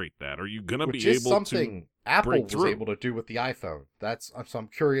penetrate that? Are you going to Which be is able something Apple break was through? able to do with the iPhone. So I'm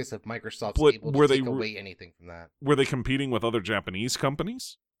curious if Microsoft's But able were to they take re- away anything from that. were they competing with other Japanese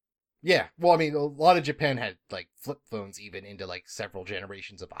companies? Yeah, well, I mean, a lot of Japan had like flip phones even into like several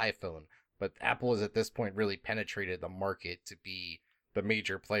generations of iPhone, but Apple has at this point really penetrated the market to be the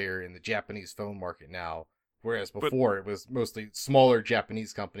major player in the Japanese phone market now, whereas before it was mostly smaller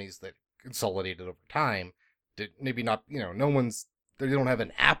Japanese companies that consolidated over time. Maybe not, they don't have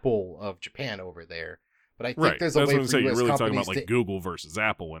an Apple of Japan over there, but I think Right. there's That's a way what I'm for saying. You're US really talking companies about like to, Google versus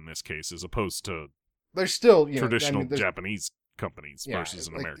Apple in this case, as opposed to there's still, traditional there's- Japanese companies versus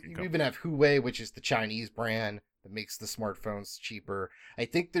an like, American you company. even have Huawei, which is the Chinese brand that makes the smartphones cheaper. I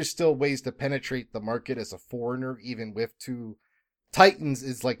think there's still ways to penetrate the market as a foreigner, even with two titans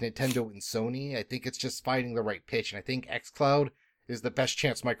is like Nintendo and Sony. I think it's just finding the right pitch, and I think xCloud is the best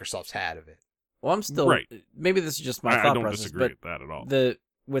chance Microsoft's had of it. Well, I'm still Right. Maybe this is just my I thought don't process, disagree but with that at all.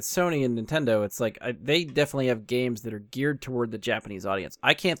 with Sony and Nintendo, it's like they definitely have games that are geared toward the Japanese audience.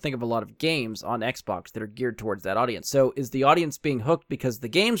 I can't think of a lot of games on Xbox that are geared towards that audience. So is the audience being hooked because the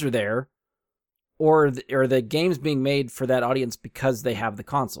games are there, or are the games being made for that audience because they have the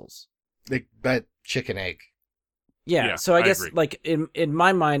consoles? That chicken egg. Yeah, so I guess agree. like in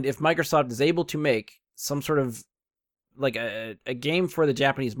my mind, if Microsoft is able to make some sort of like a game for the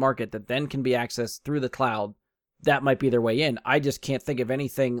Japanese market that then can be accessed through the cloud, that might be their way in. I just can't think of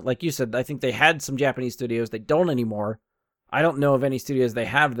anything. Like you said, I think they had some Japanese studios. They don't anymore. I don't know of any studios they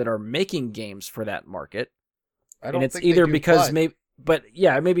have that are making games for that market. I don't And it's think they either do, because but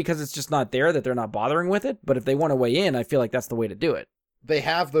maybe because it's just not there that they're not bothering with it. But if they want to weigh in, I feel like that's the way to do it. they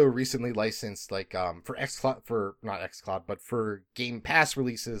have though recently licensed like for xCloud, for not xCloud, but for Game Pass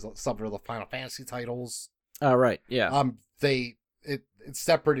releases some of the Final Fantasy titles. Oh, right. Yeah. It's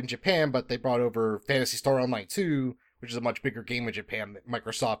separate in Japan, but they brought over Phantasy Star Online 2, which is a much bigger game in Japan that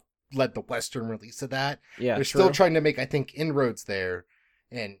Microsoft led the Western release of that. Yeah, They're true. still trying to make, I think, inroads there.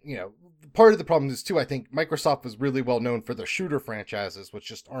 And, part of the problem is, too, I think Microsoft was really well known for their shooter franchises, which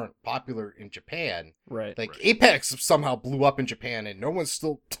just aren't popular in Japan. Right. Like, Apex somehow blew up in Japan, and no one's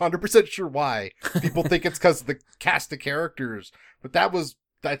still 100% sure why. People think it's because of the cast of characters, but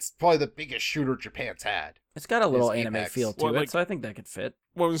that's probably the biggest shooter Japan's had. It's got a little is anime Apex. feel to Well, it, like- so I think that could fit.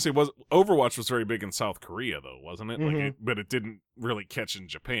 Well, I was gonna say, Overwatch was very big in South Korea, though, wasn't it? Mhm. But it didn't really catch in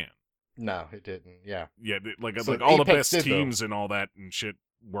Japan. No, it didn't. Yeah. Yeah, So all the Apex best did, though. teams and all that and shit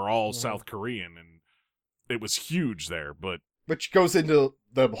were all Mhm. South Korean, and it was huge there. But Which goes into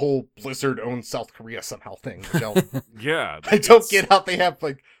the whole Blizzard owns South Korea somehow thing. Which yeah, I don't it's- get how they have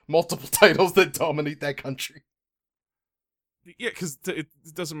like multiple titles that dominate that country. Yeah, because it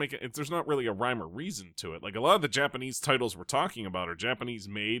doesn't make it. There's not really a rhyme or reason to it. Like a lot of the Japanese titles we're talking about are Japanese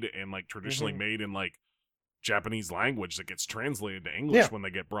made and like traditionally Mhm. made in like Japanese language that gets translated to English Yeah. when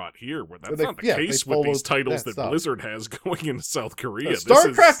they get brought here. Where that's they- not the yeah, they case with these followed titles that that stuff. Blizzard has going into South Korea. This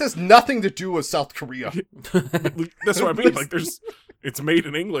StarCraft is- has nothing to do with South Korea. That's what I mean. Like, it's made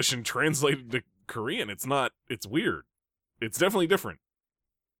in English and translated to Korean. It's not. It's weird. It's definitely different.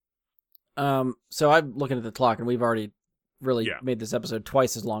 So I'm looking at the clock, and we've already really Yeah. made this episode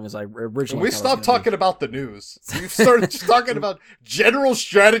twice as long as I originally. And we thought it stopped was gonna be. talking about the news. We've started just talking about general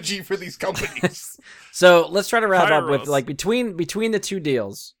strategy for these companies. So let's try to wrap Hire up with us. like between the two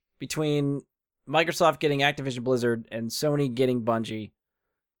deals, between Microsoft getting Activision Blizzard and Sony getting Bungie.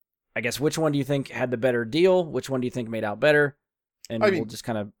 I guess which one do you think had the better deal? Which one do you think made out better? And I we'll mean- just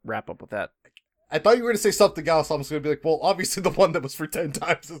kind of wrap up with that. I thought you were going to say something else. I was going to be like, well, obviously the one that was for 10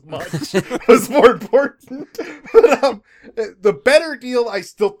 times as much was more important. But the better deal, I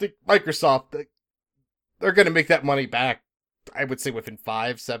still think Microsoft, they're going to make that money back, I would say within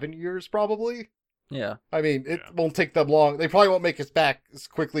 5-7 years, probably. Yeah. I mean, it Yeah. won't take them long. They probably won't make us back as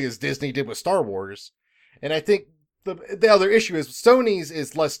quickly as Disney did with Star Wars. And I think the other issue is Sony's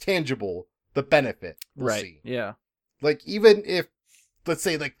is less tangible, the benefit. We'll Right. see. Yeah. Like, even if, let's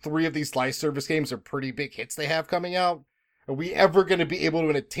say, like 3 of these live service games are pretty big hits they have coming out, are we ever going to be able to,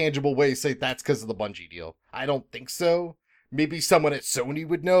 in a tangible way, say that's because of the Bungie deal? I don't think so. Maybe someone at Sony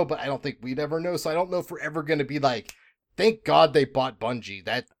would know, but I don't think we'd ever know. So I don't know if we're ever going to be like, thank God they bought Bungie.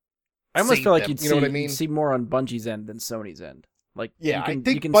 That I almost saved feel like them. you'd You know what I mean? you'd see more on Bungie's end than Sony's end. Like, Yeah, you can, I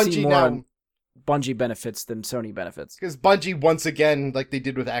think you can Bungie see more now, on Bungie benefits than Sony benefits. because Bungie, once again, like they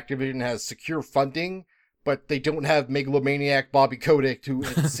did with Activision, has secure funding, but they don't have megalomaniac Bobby Kotick, who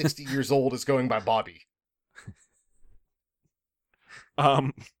at 60 years old is going by Bobby.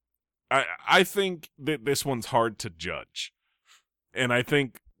 I think that this one's hard to judge, and I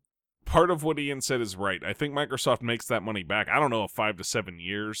think part of what Ian said is right. I think Microsoft makes that money back. I don't know if 5 to 7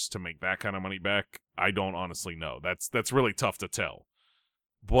 years to make that kind of money back. I don't honestly know. That's really tough to tell.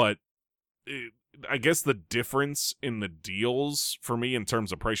 But I guess the difference in the deals for me in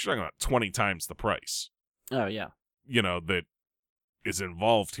terms of price, you're talking about 20 times the price, Oh yeah. that is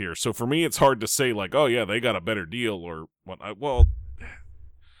involved here. So for me, it's hard to say like, oh yeah, they got a better deal or what. Well,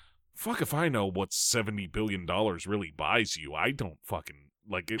 fuck if I know what $70 billion really buys you. I don't fucking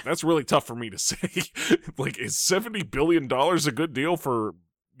like it. That's really tough for me to say. Like, is $70 billion a good deal for,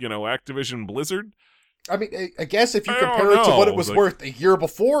 Activision Blizzard? I mean, I guess if you I compare don't it to what know, it was like- worth a year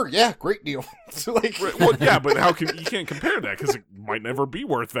before, yeah, great deal. So, like, Well, yeah, but you can't compare that because it might never be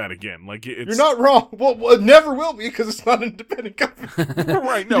worth that again. Like, it's you're not wrong. Well, it never will be because it's not an independent company.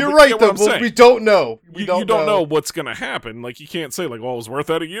 right. No, You're but right, you get what though. I'm But saying. we don't know. You don't know what's going to happen. Like, you can't say, like, well, it was worth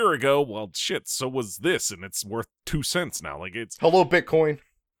that a year ago. Well, shit, so was this, and it's worth 2 cents now. Like, it's, Hello, Bitcoin.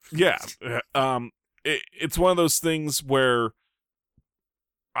 yeah. It's one of those things where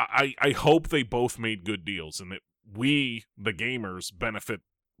I hope they both made good deals and that we, the gamers, benefit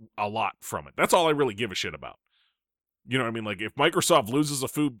a lot from it. That's all I really give a shit about. You know what I mean? Like, if Microsoft loses a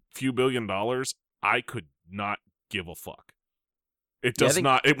few $1 billion, I could not give a fuck. It Yeah, I does think-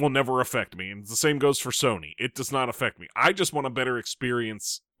 not. It will never affect me. And the same goes for Sony. It does not affect me. I just want a better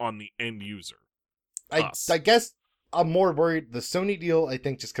experience on the end user. Us. I guess I'm more worried. The Sony deal, I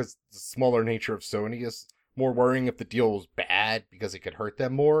think, just because the smaller nature of Sony is more worrying if the deal was bad because it could hurt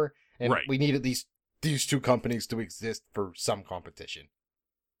them more. And Right. we need at least these two companies to exist for some competition.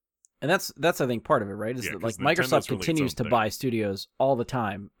 And that's I think part of it, right? Is Yeah, that 'cause like Nintendo's Microsoft really its continues own to thing. buy studios all the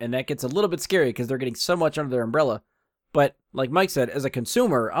time, and that gets a little bit scary because they're getting so much under their umbrella. But like Mike said, as a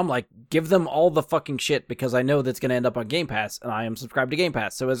consumer, I'm like, give them all the fucking shit because I know that's going to end up on Game Pass, and I am subscribed to Game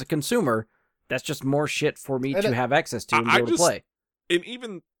Pass. So as a consumer, that's just more shit for me And to have access to and be able to play. And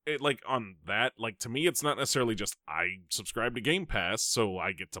even like on that, like to me, it's not necessarily just I subscribe to Game Pass, so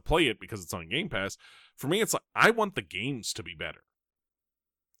I get to play it because it's on Game Pass. For me, it's like I want the games to be better.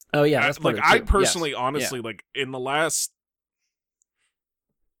 Oh yeah, that's part like of it I too. personally, Yes. honestly, like in the last,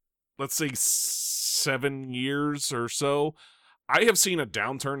 let's say 7 years or so, I have seen a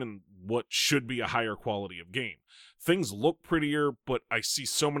downturn in what should be a higher quality of game. Things look prettier, but I see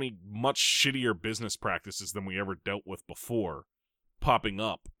so many much shittier business practices than we ever dealt with before popping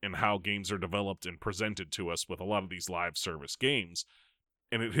up in how games are developed and presented to us with a lot of these live service games.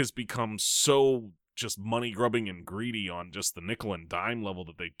 And it has become so just money grubbing and greedy on just the nickel and dime level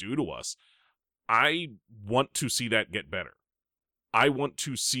that they do to us. I want to see that get better. I want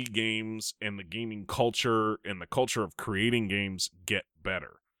to see games and the gaming culture and the culture of creating games get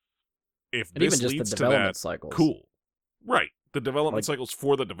better. If And even this just the leads to development that, cycles. cool. Right. The development Like- cycles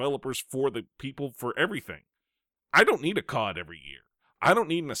for the developers, for the people, for everything. I don't need a COD every year. I don't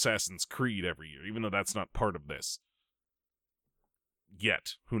need an Assassin's Creed every year, even though that's not part of this.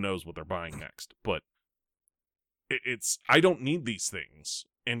 Yet. Who knows what they're buying next. But it's I don't need these things.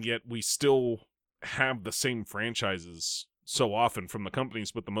 And yet we still have the same franchises so often from the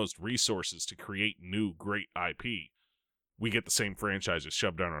companies with the most resources to create new great IP. We get the same franchises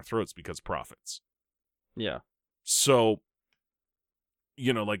shoved down our throats because profits. Yeah. So,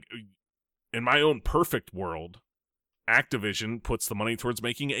 like in my own perfect world, Activision puts the money towards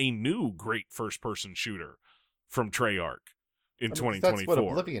making a new great first-person shooter from Treyarch in 2024. That's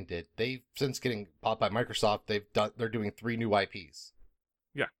what Oblivion did. They've since getting bought by Microsoft. They're doing 3 new IPs.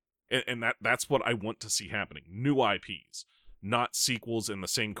 Yeah, and that's what I want to see happening: new IPs, not sequels and the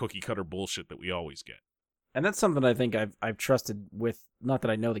same cookie-cutter bullshit that we always get. And that's something I think I've trusted with, not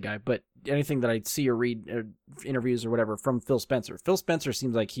that I know the guy, but anything that I see or read interviews or whatever from Phil Spencer. Phil Spencer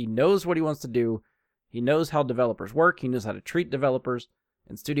seems like he knows what he wants to do. He knows how developers work. He knows how to treat developers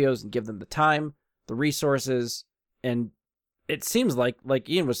and studios and give them the time, the resources, and it seems like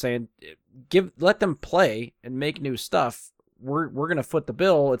Ian was saying, let them play and make new stuff. We're gonna foot the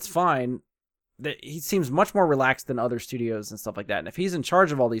bill. It's fine. He seems much more relaxed than other studios and stuff like that. And if he's in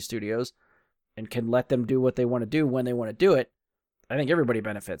charge of all these studios and can let them do what they want to do when they want to do it, I think everybody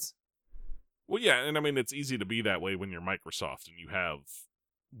benefits. Well, yeah, and I mean, it's easy to be that way when you're Microsoft and you have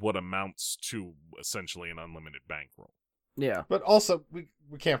what amounts to essentially an unlimited bankroll. Yeah. But also, we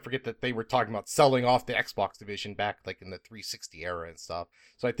can't forget that they were talking about selling off the Xbox division back like in the 360 era and stuff.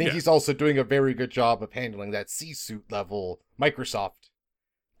 So I think Yeah. he's also doing a very good job of handling that C-suite level Microsoft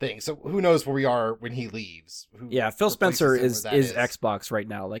thing. So who knows where we are when he leaves. Yeah, Phil Spencer replaces him is where that Xbox right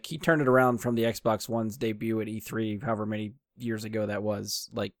now. Like, he turned it around from the Xbox One's debut at E3, however many years ago that was.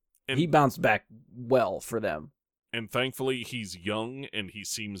 Like, And- he bounced back well for them. And thankfully, he's young and he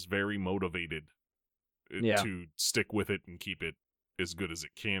seems very motivated Yeah. to stick with it and keep it as good as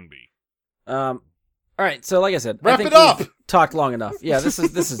it can be. All right, so like I said, Wrap I think it up! we've talked long enough. Yeah, this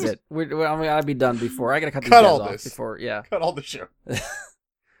is it. I'm gonna be done before I gotta cut these Cut guys all off this. before. Yeah. Cut all the show.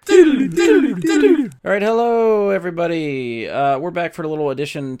 All right, hello everybody. We're back for a little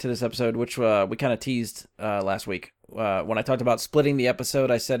addition to this episode, which we kind of teased last week. When I talked about splitting the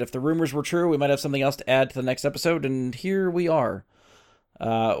episode, I said if the rumors were true, we might have something else to add to the next episode, and here we are.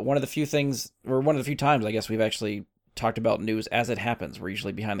 One of the few times, I guess, we've actually talked about news as it happens. We're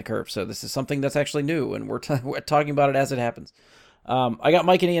usually behind the curve, so this is something that's actually new, and we're talking about it as it happens. I got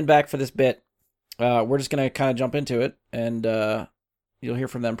Mike and Ian back for this bit. We're just going to kind of jump into it, and you'll hear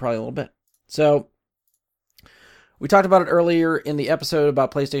from them probably a little bit. So, we talked about it earlier in the episode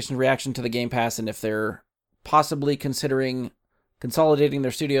about PlayStation's reaction to the Game Pass and if they're possibly considering consolidating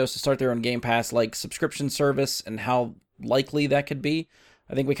their studios to start their own Game Pass-like subscription service and how likely that could be.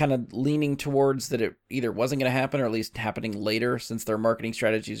 I think we kind of leaning towards that it either wasn't going to happen or at least happening later since their marketing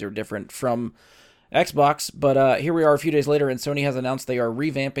strategies are different from Xbox. But here we are a few days later and Sony has announced they are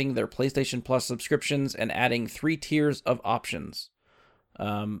revamping their PlayStation Plus subscriptions and adding 3 tiers of options.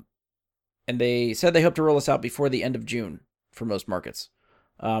 And they said they hope to roll this out before the end of June for most markets.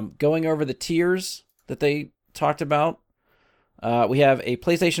 Going over the tiers that they talked about, we have a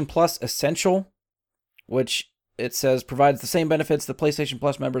PlayStation Plus Essential, which it says provides the same benefits the PlayStation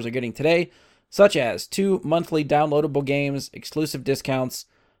Plus members are getting today, such as 2 monthly downloadable games, exclusive discounts,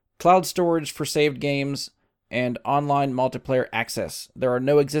 cloud storage for saved games, and online multiplayer access. There are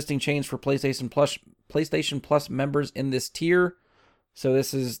no existing chains for PlayStation Plus members in this tier, so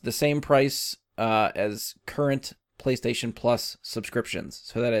this is the same price as current PlayStation Plus subscriptions.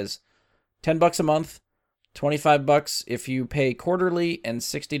 So that is $10 a month, $25 if you pay quarterly, and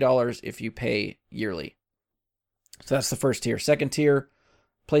 $60 if you pay yearly. So that's the first tier. Second tier,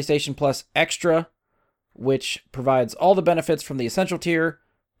 PlayStation Plus Extra, which provides all the benefits from the Essential tier,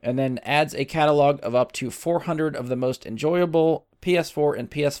 and then adds a catalog of up to 400 of the most enjoyable PS4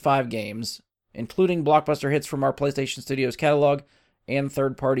 and PS5 games, including blockbuster hits from our PlayStation Studios catalog and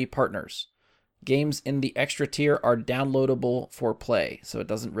third-party partners. Games in the extra tier are downloadable for play, so it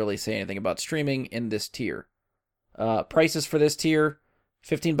doesn't really say anything about streaming in this tier. Prices for this tier,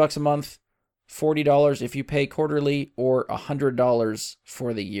 $15 a month, $40 if you pay quarterly, or $100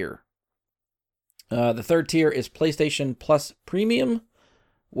 for the year. The third tier is PlayStation Plus Premium,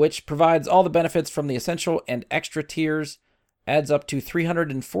 which provides all the benefits from the essential and extra tiers, adds up to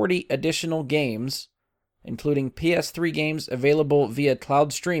 340 additional games, including PS3 games available via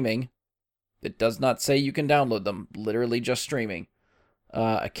cloud streaming. It does not say you can download them, literally just streaming.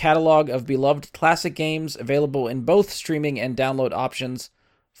 A catalog of beloved classic games available in both streaming and download options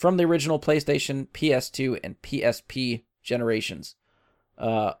from the original PlayStation, PS2, and PSP generations.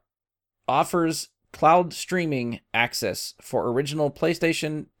 Offers cloud streaming access for original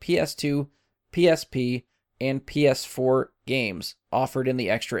PlayStation, PS2, PSP, and PS4 games offered in the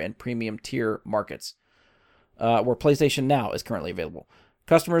extra and premium tier markets, where PlayStation Now is currently available.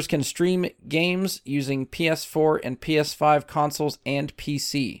 Customers can stream games using PS4 and PS5 consoles and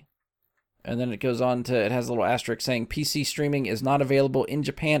PC. And then it goes on to, it has a little asterisk saying PC streaming is not available in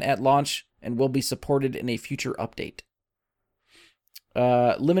Japan at launch and will be supported in a future update.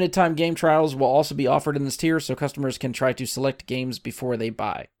 Limited time game trials will also be offered in this tier, so customers can try to select games before they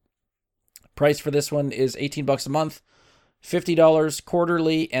buy. Price for this one is $18 a month, $50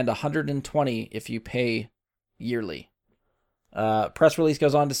 quarterly, and $120 if you pay yearly. Press release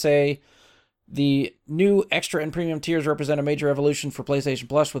goes on to say, the new extra and premium tiers represent a major evolution for PlayStation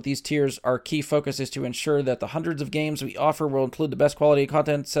Plus. With these tiers, our key focus is to ensure that the hundreds of games we offer will include the best quality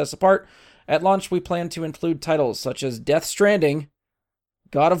content set us apart. At launch, we plan to include titles such as Death Stranding,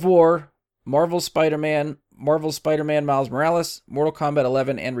 God of War, Marvel's Spider-Man Miles Morales, Mortal Kombat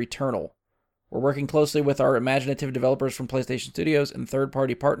 11, and Returnal. We're working closely with our imaginative developers from PlayStation Studios and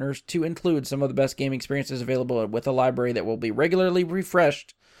third-party partners to include some of the best gaming experiences available with a library that will be regularly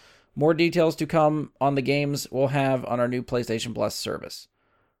refreshed. More details to come on the games we'll have on our new PlayStation Plus service.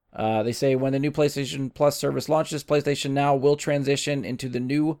 They say when the new PlayStation Plus service launches, PlayStation Now will transition into the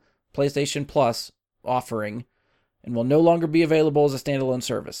new PlayStation Plus offering and will no longer be available as a standalone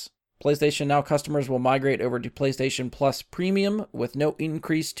service. PlayStation Now customers will migrate over to PlayStation Plus Premium with no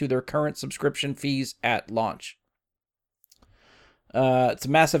increase to their current subscription fees at launch. It's a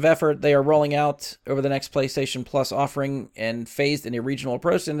massive effort they are rolling out over the next PlayStation Plus offering and phased in a regional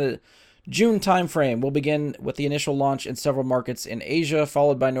approach in the June timeframe. We'll begin with the initial launch in several markets in Asia,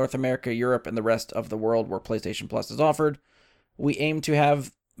 followed by North America, Europe, and the rest of the world where PlayStation Plus is offered. We aim to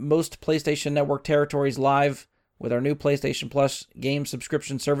have most PlayStation Network territories live with our new PlayStation Plus game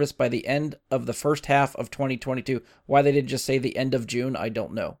subscription service by the end of the first half of 2022. Why they didn't just say the end of June, I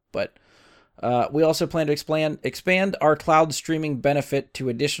don't know. But we also plan to expand our cloud streaming benefit to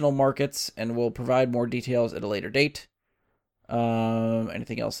additional markets, and we'll provide more details at a later date.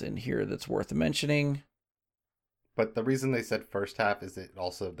 Anything else in here that's worth mentioning? But the reason they said first half is it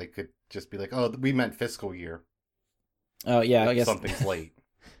also, they could just be like, oh, we meant fiscal year. Oh, yeah, like I guess. Something's late.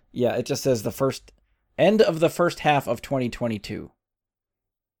 Yeah, it just says end of the first half of 2022.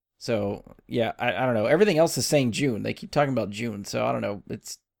 So, yeah, I don't know. Everything else is saying June. They keep talking about June, so I don't know.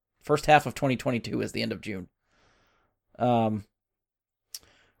 It's first half of 2022 is the end of June.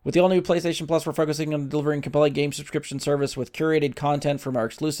 With the all-new PlayStation Plus, we're focusing on delivering compelling game subscription service with curated content from our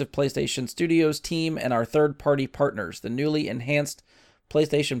exclusive PlayStation Studios team and our third-party partners. The newly enhanced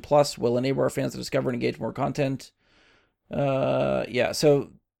PlayStation Plus will enable our fans to discover and engage more content.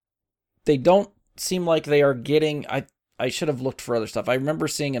 So they don't seem like they are getting... I should have looked for other stuff. I remember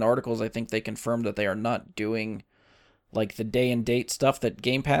seeing in articles, I think they confirmed that they are not doing like the day and date stuff that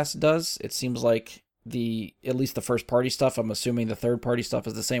Game Pass does. It seems like at least the first party stuff, I'm assuming the third party stuff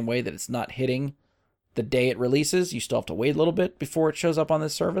is the same way, that it's not hitting the day it releases. You still have to wait a little bit before it shows up on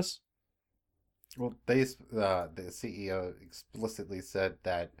this service. Well, the CEO explicitly said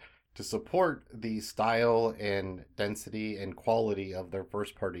that to support the style and density and quality of their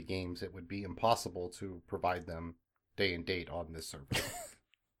first party games, it would be impossible to provide them day and date on this service.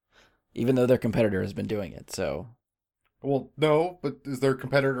 Even though their competitor has been doing it, so... Well, no, but does their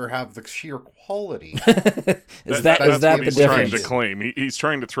competitor have the sheer quality? Is that what the he's difference? trying to claim. He's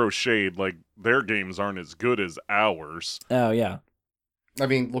trying to throw shade, like their games aren't as good as ours. Oh, yeah. I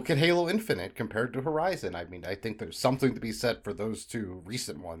mean, look at Halo Infinite compared to Horizon. I mean, I think there's something to be said for those two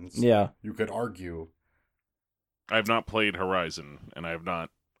recent ones. Yeah. You could argue. I have not played Horizon, and I've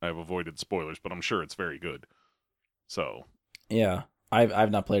avoided spoilers, but I'm sure it's very good. So. Yeah. I've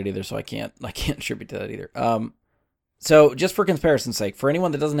not played it either, so I can't attribute to that either. So, just for comparison's sake, for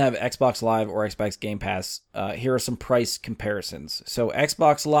anyone that doesn't have Xbox Live or Xbox Game Pass, here are some price comparisons. So,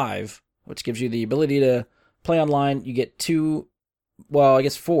 Xbox Live, which gives you the ability to play online, you get 2 well, I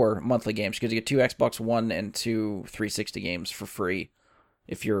guess 4 monthly games because you get 2 Xbox One and 2 360 games for free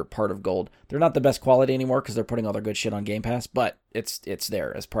if you're part of Gold. They're not the best quality anymore because they're putting all their good shit on Game Pass, but it's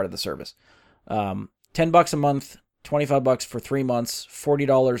there as part of the service. $10 a month, $25 for 3 months,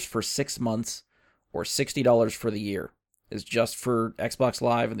 $40 for 6 months, or $60 for the year is just for Xbox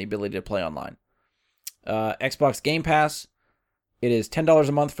Live and the ability to play online. Xbox Game Pass, it is $10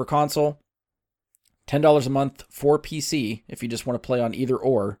 a month for console, $10 a month for PC if you just want to play on either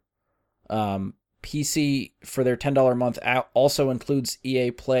or. PC for their $10 a month also includes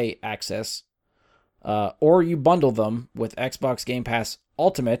EA Play access, or you bundle them with Xbox Game Pass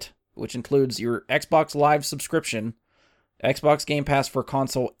Ultimate, which includes your Xbox Live subscription, Xbox Game Pass for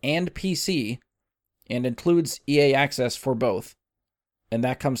console and PC, and includes EA access for both, and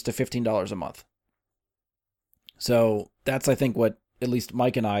that comes to $15 a month. So that's, I think, what at least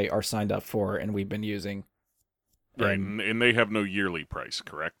Mike and I are signed up for, and we've been using. Right, and they have no yearly price,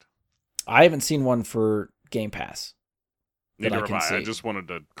 correct? I haven't seen one for Game Pass. Neither have I. I just wanted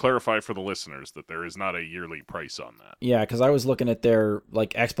to clarify for the listeners that there is not a yearly price on that. Yeah, because I was looking at their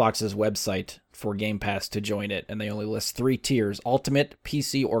Xbox's website for Game Pass to join it, and they only list 3 tiers: Ultimate,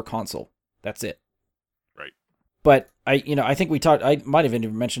 PC, or console. That's it. Right. But I think we talked. I might have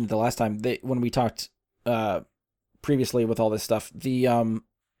even mentioned it the last time when we talked previously with all this stuff. The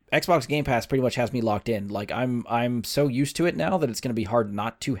Xbox Game Pass pretty much has me locked in. Like I'm so used to it now that it's going to be hard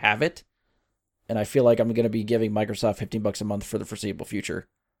not to have it. And I feel like I'm going to be giving Microsoft $15 a month for the foreseeable future.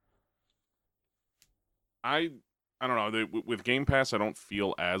 I don't know. With Game Pass, I don't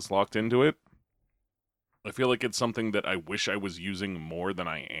feel as locked into it. I feel like it's something that I wish I was using more than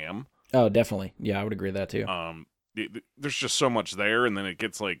I am. Oh, definitely. Yeah, I would agree with that too. There's just so much there, and then it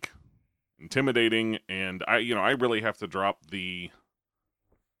gets intimidating, and I really have to drop the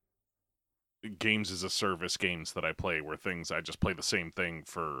games as a service games that I play, where I just play the same thing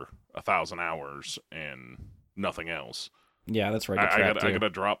for 1,000 hours and nothing else. Yeah, that's right. I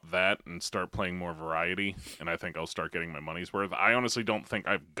gotta drop that and start playing more variety, and I think I'll start getting my money's worth. I honestly don't think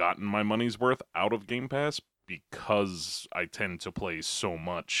I've gotten my money's worth out of Game Pass because I tend to play so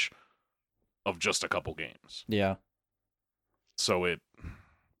much of just a couple games. Yeah. So it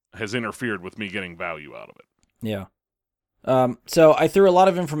has interfered with me getting value out of it. Yeah. So I threw a lot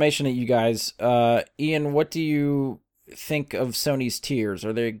of information at you guys. Ian, what do you think of Sony's tiers?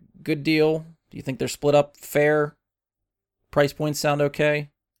 Are they a good deal? Do you think they're split up fair? Price points sound okay?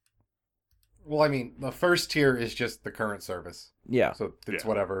 Well, I mean, the first tier is just the current service. Yeah. So it's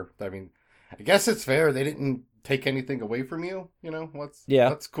whatever. I mean, I guess it's fair. They didn't take anything away from you.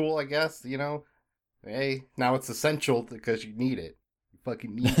 That's cool, I guess. Hey, now it's essential because you need it. You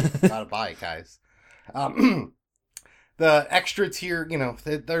fucking need it. Gotta buy it, guys. The extra tier,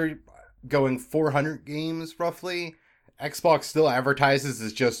 they're going 400 games roughly. Xbox still advertises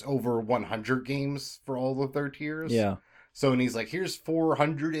as just over 100 games for all of their tiers. Yeah. Sony's like, here's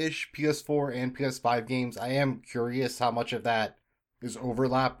 400-ish PS4 and PS5 games. I am curious how much of that is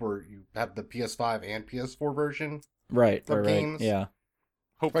overlap where you have the PS5 and PS4 version. Right. Games. Yeah.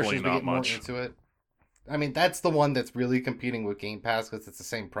 Hopefully not much. More into it. I mean, that's the one that's really competing with Game Pass because it's the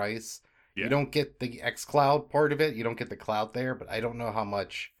same price. Yeah. You don't get the xCloud part of it. You don't get the cloud there, but I don't know how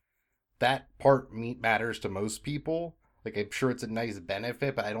much that part matters to most people. I'm sure it's a nice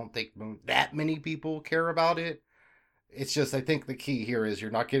benefit, but I don't think that many people care about it. It's just, I think the key here is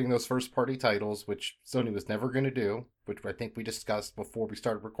you're not getting those first-party titles, which Sony was never going to do, which I think we discussed before we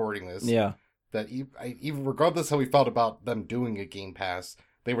started recording this. Yeah. That even regardless how we felt about them doing a Game Pass,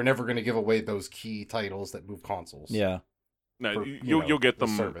 they were never going to give away those key titles that move consoles. Yeah. No, you'll get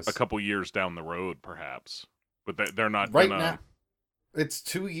them a couple years down the road, perhaps, but they're not right now. It's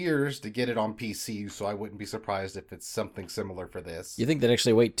 2 years to get it on PC, so I wouldn't be surprised if it's something similar for this. You think they'd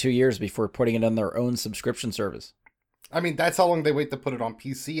actually wait 2 years before putting it on their own subscription service? I mean, that's how long they wait to put it on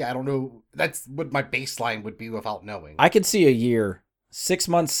PC. I don't know. That's what my baseline would be without knowing. I could see a year. 6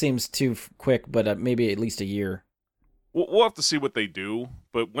 months seems too quick, but maybe at least a year. We'll have to see what they do.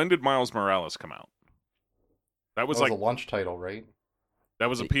 But when did Miles Morales come out? That was a launch title, right? That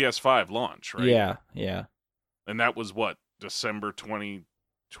was a PS5 launch, right? Yeah, yeah. And that was what, December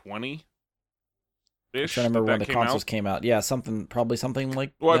 2020? I'm trying to remember when the consoles came out. Yeah, probably something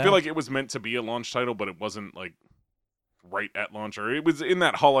like Well, that. I feel like it was meant to be a launch title, but it wasn't right at launch, or it was in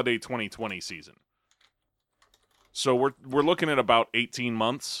that holiday 2020 season. So we're looking at about 18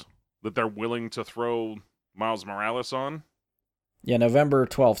 months that they're willing to throw Miles Morales on. Yeah, November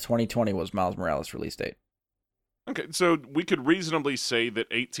 12th, 2020 was Miles Morales' release date. Okay, so we could reasonably say that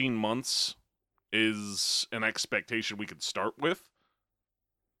 18 months is an expectation we could start with.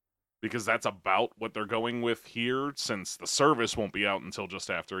 because that's about what they're going with here, since the service won't be out until just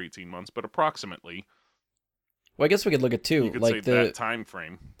after 18 months, but approximately. Well, I guess we could look at two, You could like say that time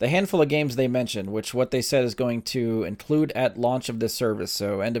frame. the handful of games they mentioned, which what they said is going to include at launch of this service,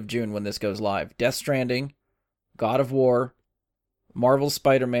 so end of June when this goes live. Death Stranding, God of War, Marvel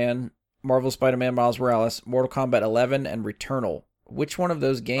Spider-Man Miles Morales, Mortal Kombat 11, and Returnal. Which one of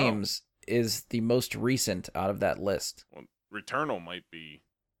those games is the most recent out of that list? Well, Returnal might be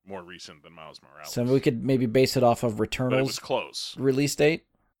more recent than Miles Morales. So we could maybe base it off of but it was Returnal's close. release date.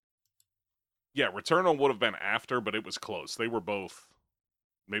 Yeah, Returnal would have been after, but it was close. They were both.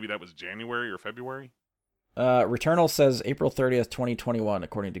 Maybe that was January or February? Returnal says April 30th, 2021,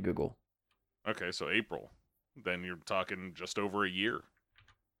 according to Google. Okay, so April. Then you're talking just over a year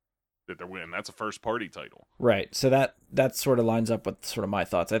that they're winning. That's a first-party title. Right. So that sort of lines up with sort of my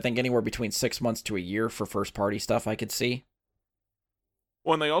thoughts. I think anywhere between 6 months to a year for first-party stuff I could see.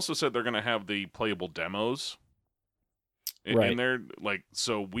 Well, and they also said they're going to have the playable demos in there. Like,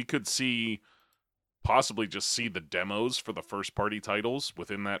 so we could possibly just see the demos for the first-party titles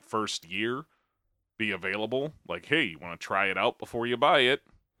within that first year be available. Like, hey, you want to try it out before you buy it?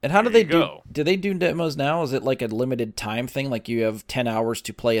 And how do There they you do? go. Do they do demos now? Is it like a limited time thing? Like you have 10 hours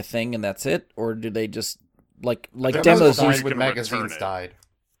to play a thing and that's it, or do they just like Demos demos? died died when can magazines return it.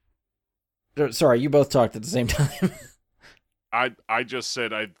 died. Sorry, you both talked at the same time. I just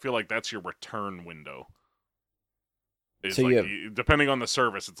said I feel like that's your return window. It's So like you depending on the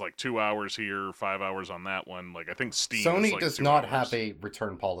service, it's like 2 hours here, 5 hours on that one. Like I think Steam. Sony is like does 2 not hours. have a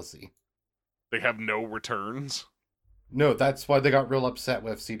return policy. They have no returns. No, that's why they got real upset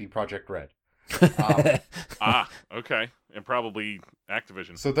with CD Projekt Red. Okay, and probably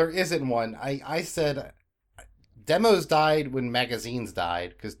Activision. So there isn't one. I said demos died when magazines died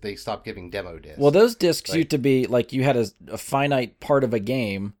because they stopped giving demo discs. Well, those discs Like- used to be like you had a finite part of a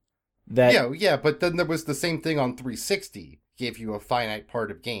game that yeah, but then there was the same thing on 360. Gave you a finite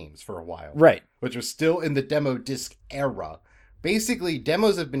part of games for a while. right. Which was still in the demo disc era. Basically,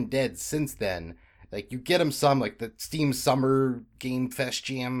 demos have been dead since then. Like, you get them some, like the Steam Summer Game Fest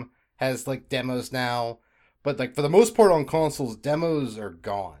Jam has, like, demos now. But, like, for the most part on consoles, demos are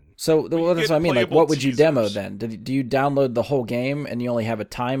gone. So But you that's get what I mean. Like, playable what would you demo teasers. then? Do you download the whole game and you only have a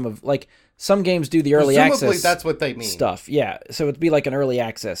time of like some games do the early Presumably, access that's what they mean. stuff? Yeah, so it'd be like an early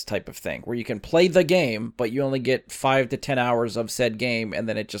access type of thing where you can play the game, but you only get 5 to 10 hours of said game, and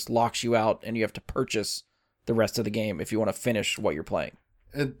then it just locks you out, and you have to purchase the rest of the game if you want to finish what you're playing.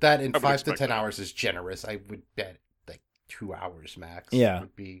 That in I would 5 to expect 10 that. hours is generous. I would bet, like, 2 hours max Yeah.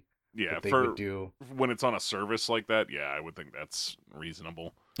 would be Yeah, what they for would do. when it's on a service like that, yeah, I would think that's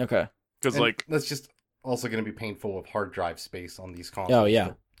reasonable. Okay. Because And like, that's just also going to be painful with hard drive space on these consoles. Oh, yeah.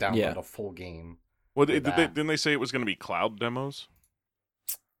 To download Yeah. a full game. well, for that. didn't they say it was going to be cloud demos?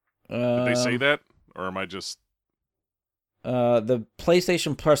 Did they say that, or am I just? The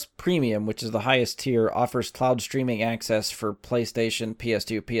PlayStation Plus Premium, which is the highest tier, offers cloud streaming access for PlayStation,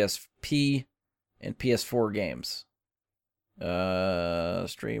 PS2, PSP, and PS4 games.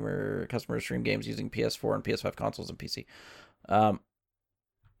 Customers stream games using PS4 and PS5 consoles and PC.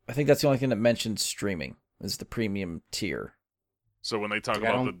 I think that's the only thing that mentions streaming is the premium tier. So when they talk Yeah,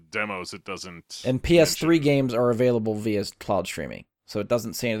 I about the don't- demos, it doesn't. And PS3 mention- games are available via cloud streaming. So it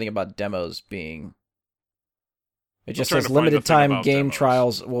doesn't say anything about demos being. It just trying says to find the limited thing time about game demos.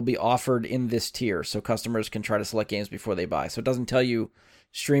 trials will be offered in this tier, so customers can try to select games before they buy. So it doesn't tell you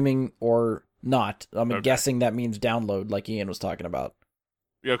streaming or not. I'm Okay. guessing that means download, like Ian was talking about.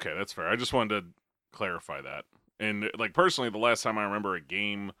 Yeah, okay, that's fair. I just wanted to clarify that. And like personally, the last time I remember a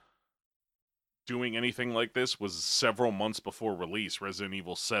game doing anything like this was several months before release. Resident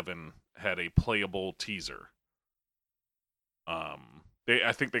Evil 7 had a playable teaser.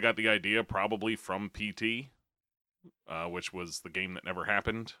 I think they got the idea probably from PT, which was the game that never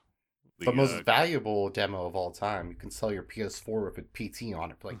happened. The most valuable demo of all time. You can sell your PS4 with a PT on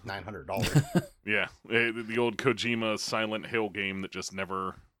it for like $900. Yeah, the old Kojima Silent Hill game that just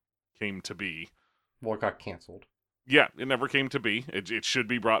never came to be. Well, it got canceled. Yeah, it never came to be. It should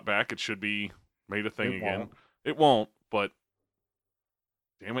be brought back. It should be made a thing It again. won't. It won't, but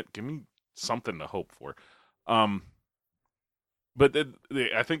damn it, give me something to hope for. But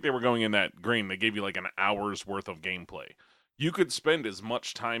I think they were going in that grain. They gave you like an hour's worth of gameplay. You could spend as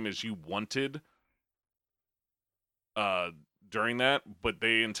much time as you wanted during that, but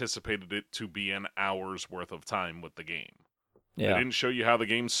they anticipated it to be an hour's worth of time with the game. They Yeah. didn't show you how the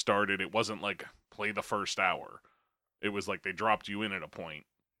game started. It wasn't like play the first hour. It was like they dropped you in at a point,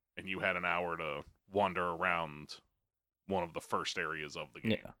 and you had an hour to wander around one of the first areas of the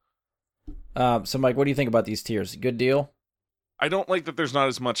game. Yeah. So, Mike, what do you think about these tiers? Good deal? I don't like that there's not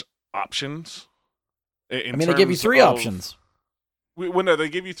as much options. I mean, they give you 3 options. No, they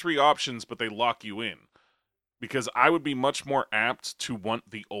give you 3 options, but they lock you in. Because I would be much more apt to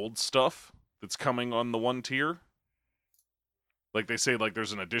want the old stuff that's coming on the 1 tier. Like they say, like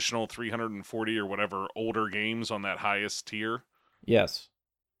there's an additional 340 or whatever older games on that highest tier. Yes.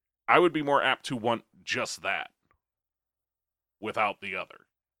 I would be more apt to want just that without the other.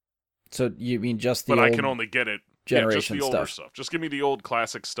 So you mean just the but old I can only get it generation just the older stuff. Just give me the old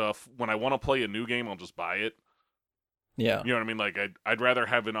classic stuff. When I want to play a new game, I'll just buy it. Yeah. You know what I mean? Like I'd rather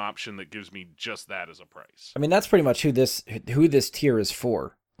have an option that gives me just that as a price. I mean, that's pretty much who this tier is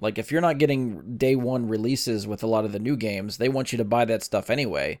for. Like, if you're not getting day 1 releases with a lot of the new games, they want you to buy that stuff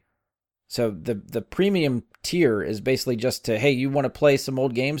anyway. So the premium tier is basically just to, hey, you want to play some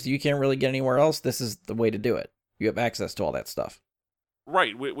old games that you can't really get anywhere else? This is the way to do it. You have access to all that stuff.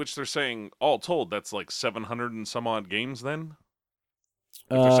 Right, which they're saying, all told, that's like 700 and some odd games then?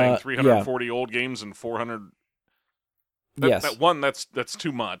 If they're saying 340 old games and 400... Yes. That's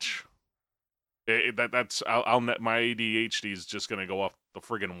too much. I'll net my ADHD is just going to go off the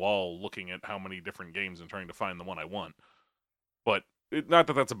friggin' wall looking at how many different games and trying to find the one I want. But not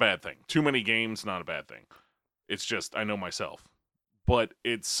that that's a bad thing. Too many games, not a bad thing. It's just, I know myself. But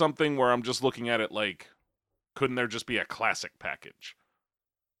it's something where I'm just looking at it like, couldn't there just be a classic package?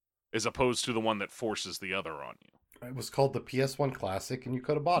 As opposed to the one that forces the other on you. It was called the PS1 Classic, and you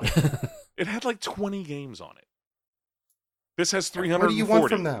could have bought it. It had like 20 games on it. This has 340. What do you want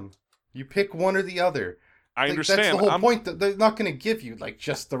from them? You pick one or the other. I understand. That's the whole point. That they're not going to give you like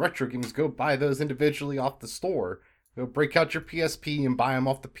just the retro games. Go buy those individually off the store. Go break out your PSP and buy them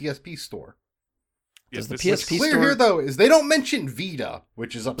off the PSP store. Yes, the PSP clear store... here though is they don't mention Vita,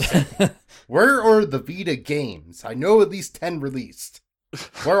 which is upsetting. Where are the Vita games? I know at least 10 released.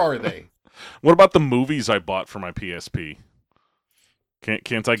 Where are they? What about the movies I bought for my PSP?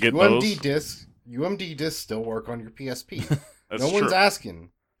 Can't I get those? UMD discs still work on your PSP. That's no true. one's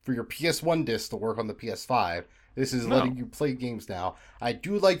asking for your PS1 disc to work on the PS5. This is letting you play games now. I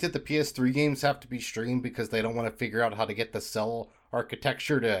do like that the PS3 games have to be streamed because they don't want to figure out how to get the cell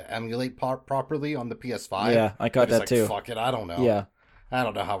architecture to emulate properly on the PS5. Yeah, I caught that too. Fuck it, I don't know. Yeah. I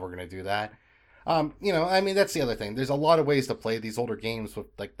don't know how we're going to do that. I mean, that's the other thing. There's a lot of ways to play these older games. With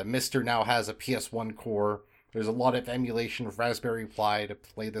like the Mister now has a PS1 core. There's a lot of emulation of Raspberry Pi to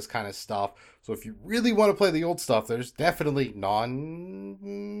play this kind of stuff. So if you really want to play the old stuff, there's definitely non-perfect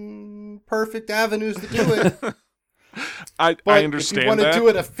avenues to do it. I understand if you want that. to do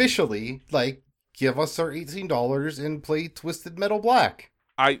it officially, like, give us our $18 and play Twisted Metal Black.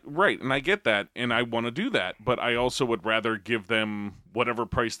 Right, and I get that, and I want to do that, but I also would rather give them whatever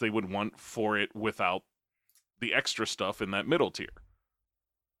price they would want for it without the extra stuff in that middle tier.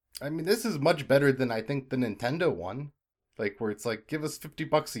 I mean, this is much better than I think the Nintendo one. Like, where it's like, give us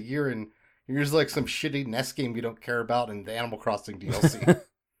 $50 a year and here's like some shitty NES game you don't care about and the Animal Crossing DLC.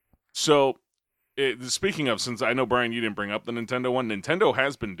 So, speaking of, since I know, Brian, you didn't bring up the Nintendo one, Nintendo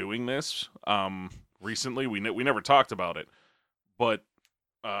has been doing this recently. We never talked about it, but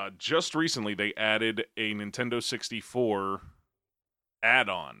just recently they added a Nintendo 64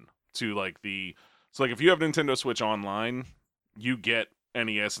 add-on to like the... So, like, if you have Nintendo Switch Online, you get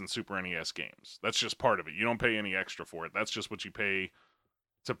NES and Super NES games. That's just part of it. You don't pay any extra for it. That's just what you pay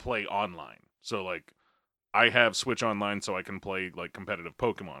to play online. So, like, I have Switch Online so I can play, like, competitive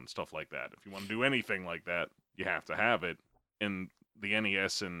Pokemon, stuff like that. If you want to do anything like that, you have to have it. And the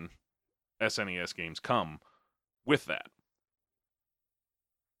NES and SNES games come with that.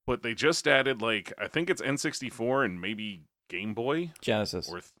 But they just added, like, I think it's N64 and maybe Game Boy?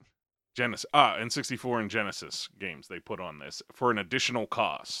 Genesis. Genesis. N64 and Genesis games they put on this for an additional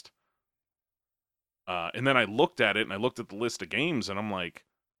cost. And then I looked at it, and I looked at the list of games, and I'm like,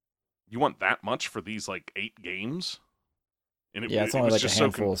 you want that much for these, like, 8 games? And it's only like a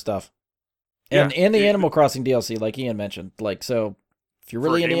handful of stuff. Yeah, and the Animal Crossing DLC, like Ian mentioned. Like, so, if you're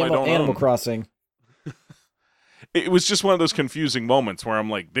really into Animal Crossing... It was just one of those confusing moments where I'm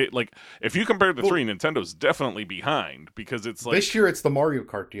like, if you compare the three, Nintendo's definitely behind because it's like this year it's the Mario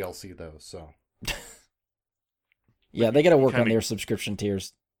Kart DLC though. So yeah, they got to work on their subscription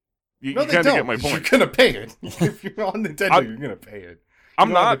tiers. You kind of get my point. You're gonna pay it if you're on Nintendo. You're gonna pay it.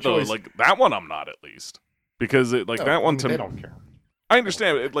 I'm not though. Like that one, I'm not at least because that one to they don't care. I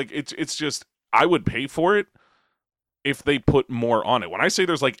understand it. Like it's just I would pay for it if they put more on it. When I say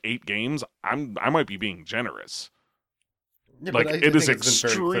there's like 8 games, I might be being generous. Yeah, like it is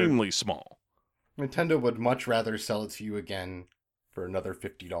extremely small. Nintendo would much rather sell it to you again for another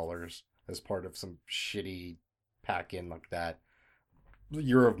 $50 as part of some shitty pack-in like that.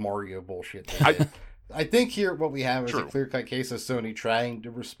 Year of Mario bullshit. I think here what we have is a True. clear-cut case of Sony trying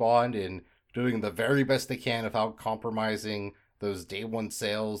to respond and doing the very best they can without compromising those day one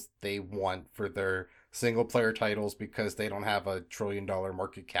sales they want for their single-player titles because they don't have $1 trillion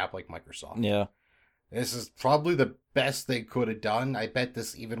market cap like Microsoft. Yeah. This is probably the best they could have done. I bet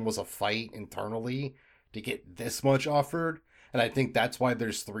this even was a fight internally to get this much offered. And I think that's why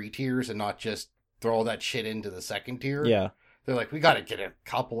there's 3 tiers and not just throw all that shit into the second tier. Yeah. They're like, we got to get a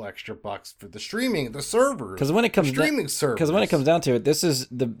couple extra bucks for the streaming, the servers. Because when it comes servers. Because when it comes down to it, this is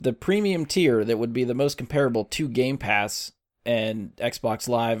the premium tier that would be the most comparable to Game Pass and Xbox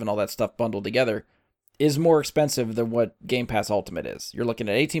Live and all that stuff bundled together is more expensive than what Game Pass Ultimate is. You're looking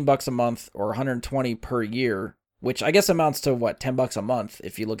at $18 a month or $120 per year, which I guess amounts to what, $10 a month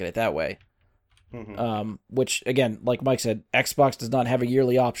if you look at it that way. Mm-hmm. Which again, like Mike said, Xbox does not have a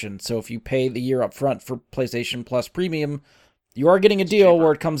yearly option. So if you pay the year up front for PlayStation Plus Premium, you are getting a deal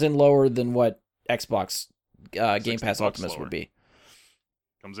where it comes in lower than what Xbox Game Pass Ultimates would be.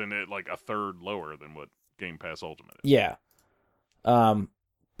 Comes in at like a third lower than what Game Pass Ultimate is. Yeah.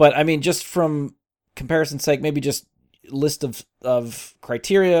 But I mean, just from comparison's sake, maybe just list of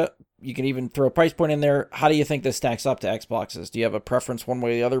criteria. You can even throw a price point in there. How do you think this stacks up to Xboxes? Do you have a preference one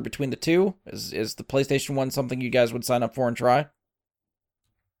way or the other between the two? Is the PlayStation one something you guys would sign up for and try?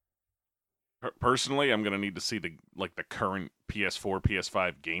 Personally, I'm going to need to see the current PS4,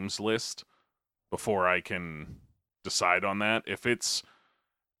 PS5 games list before I can decide on that.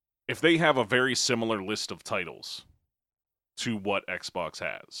 If they have a very similar list of titles to what Xbox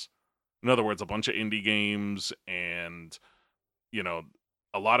has, in other words, a bunch of indie games and,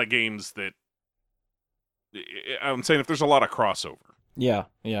 a lot of games that I'm saying if there's a lot of crossover. Yeah.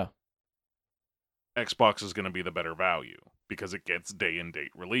 Xbox is going to be the better value because it gets day and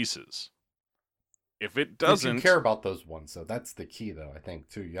date releases. If it doesn't, you care about those ones, so that's the key, though. I think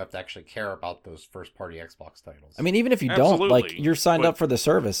too, you have to actually care about those first-party Xbox titles. I mean, even if you Absolutely, don't, like, you're signed up for the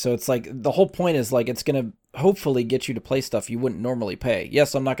service, so it's like the whole point is like it's gonna hopefully get you to play stuff you wouldn't normally pay.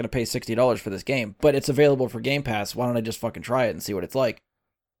 Yes, I'm not gonna pay $60 for this game, but it's available for Game Pass. Why don't I just fucking try it and see what it's like?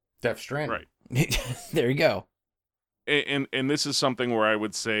 Death Stranding, right? There you go. And this is something where I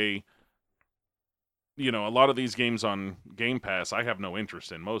would say, a lot of these games on Game Pass, I have no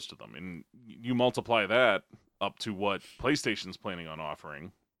interest in most of them. And you multiply that up to what PlayStation's planning on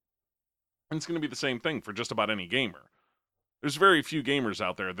offering, and it's going to be the same thing for just about any gamer. There's very few gamers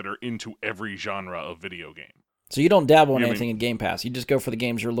out there that are into every genre of video game. So you don't dabble in anything in Game Pass. You just go for the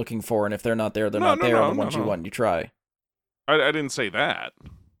games you're looking for, and if they're not there, they're not there. The ones you want, you try. I didn't say that.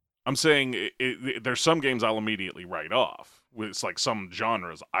 I'm saying there's some games I'll immediately write off. It's like some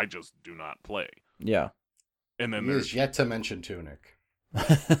genres I just do not play. Yeah. And then there's yet to mention Tunic.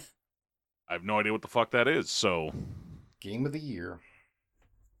 I have no idea what the fuck that is, so Game of the Year.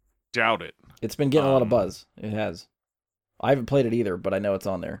 Doubt it. It's been getting a lot of buzz. It has. I haven't played it either, but I know it's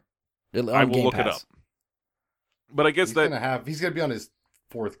on there. I will look it up. But I guess he's gonna be on his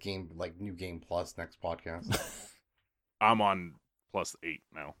 4th game, like New Game Plus next podcast. I'm on +8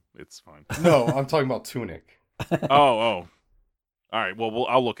 now. It's fine. No, I'm talking about Tunic. Oh. All right. Well,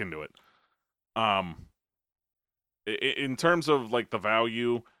 I'll look into it. In terms of like the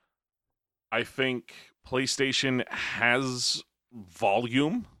value, I think PlayStation has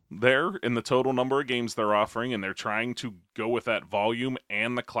volume there in the total number of games they're offering, and they're trying to go with that volume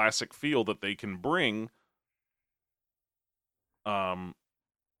and the classic feel that they can bring. And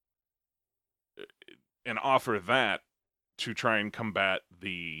offer that to try and combat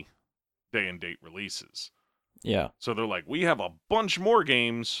the day and date releases. Yeah. So they're like, we have a bunch more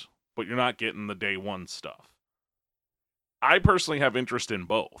games, but you're not getting the day one stuff. I personally have interest in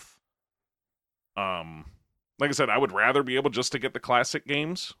both. Like I said, I would rather be able just to get the classic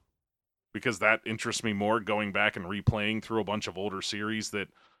games because that interests me more, going back and replaying through a bunch of older series that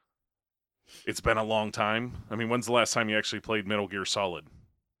it's been a long time. I mean, when's the last time you actually played Metal Gear Solid?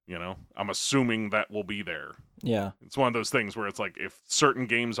 I'm assuming that will be there. Yeah. It's one of those things where it's like, if certain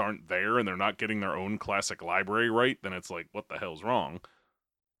games aren't there and they're not getting their own classic library right, then it's like, what the hell's wrong?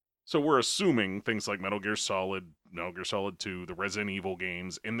 So we're assuming things like Metal Gear Solid 2, the Resident Evil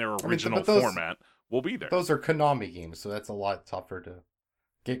games in their original format will be there. Those are Konami games, so that's a lot tougher to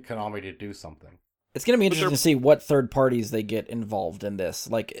get Konami to do something. It's going to be interesting to see what third parties they get involved in this.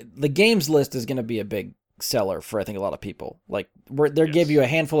 Like, the games list is going to be a big seller for, I think, a lot of people. Like, they give you a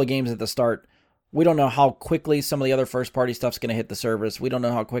handful of games at the start. We don't know how quickly some of the other first-party stuff's going to hit the service. We don't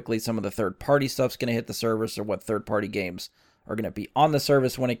know how quickly some of the third-party stuff's going to hit the service, or what third-party games are going to be on the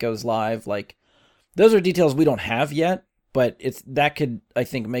service when it goes live. Like, those are details we don't have yet, but that could, I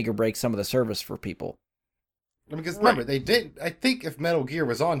think, make or break some of the service for people. I mean, because remember, they did. I think if Metal Gear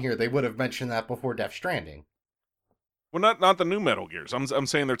was on here, they would have mentioned that before Death Stranding. Well, not the new Metal Gears. I'm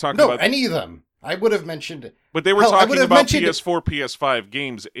saying they're talking No, about any of them. I would have mentioned it. But they were talking about PS4, PS5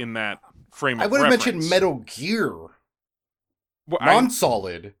 games in that frame of reference. I would have mentioned Metal Gear. Well,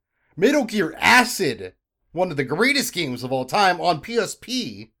 Non-Solid. Metal Gear Acid. One of the greatest games of all time on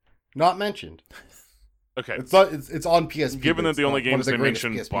PSP. Not mentioned. Okay. It's on PSP. Given that the only games they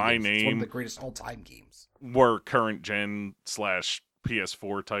mentioned PSP by games. name It's one of the greatest all-time games. were current gen /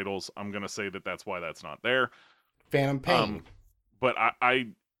 PS4 titles, I'm going to say that that's why that's not there. Phantom Pain. But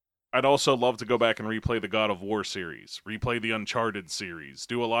I'd also love to go back and replay the God of War series, replay the Uncharted series,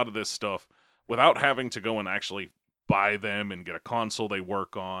 do a lot of this stuff without having to go and actually buy them and get a console they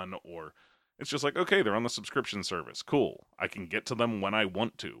work on, or it's just like, okay, they're on the subscription service. Cool. I can get to them when I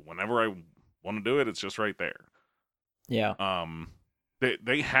want to. Whenever I want to do it, it's just right there. Yeah.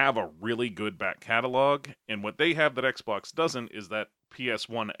 They have a really good back catalog, and what they have that Xbox doesn't is that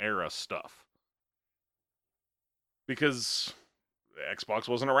PS1 era stuff. Because Xbox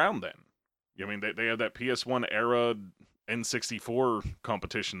wasn't around then. I mean, they have that PS1 era N64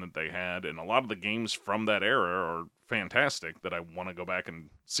 competition that they had, and a lot of the games from that era are fantastic that I want to go back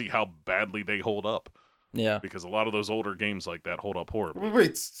and see how badly they hold up. Yeah. Because a lot of those older games like that hold up horribly.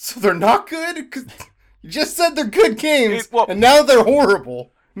 Wait, so they're not good? 'Cause you just said they're good games, and now they're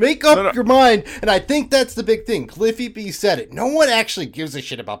horrible. Make up your mind, and I think that's the big thing. Cliffy B said it. No one actually gives a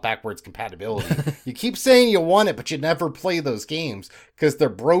shit about backwards compatibility. You keep saying you want it, but you never play those games because they're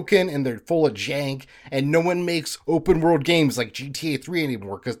broken and they're full of jank, and no one makes open world games like GTA 3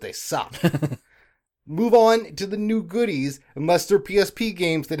 anymore because they suck. Move on to the new goodies. Unless they're PSP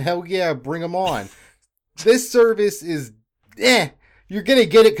games, then hell yeah, bring them on. This service is, you're going to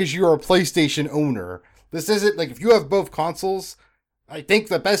get it because you're a PlayStation owner. This isn't, like, if you have both consoles, I think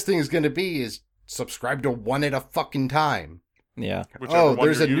the best thing is going to be is subscribe to one at a fucking time. Yeah.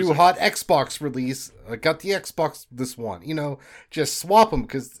 There's a new hot Xbox release. I got the Xbox this one. Just swap them,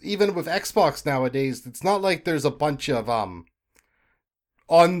 because even with Xbox nowadays, it's not like there's a bunch of, on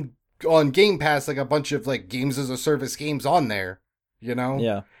Game Pass, like a bunch of, like, games as a service games on there,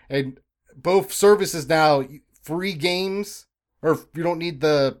 Yeah. And both services now, free games, or you don't need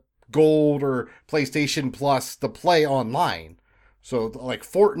the Gold or PlayStation Plus to play online. So, like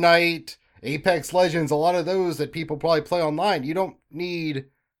Fortnite, Apex Legends, a lot of those that people probably play online, you don't need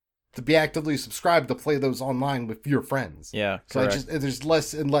to be actively subscribed to play those online with your friends. Yeah, so there's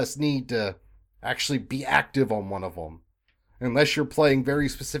less and less need to actually be active on one of them. Unless you're playing very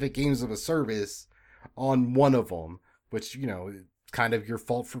specific games of a service on one of them, which, it's kind of your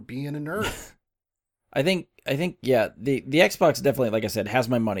fault for being a nerd. I think, yeah, the Xbox definitely, like I said, has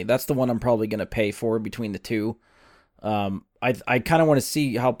my money. That's the one I'm probably going to pay for between the two. I kind of want to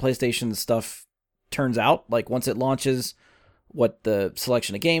see how PlayStation stuff turns out, like once it launches, what the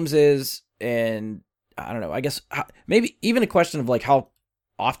selection of games is, and I don't know, I guess maybe even a question of like how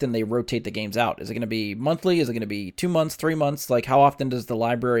often they rotate the games out. Is it going to be monthly? Is it going to be 2 months, 3 months? Like how often does the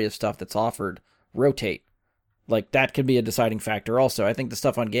library of stuff that's offered rotate? Like that could be a deciding factor also. I think the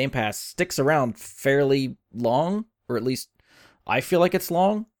stuff on Game Pass sticks around fairly long, or at least I feel like it's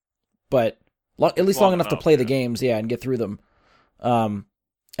long, but at least long enough to play the games, and get through them. And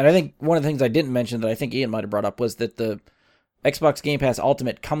I think one of the things I didn't mention that I think Ian might have brought up was that the Xbox Game Pass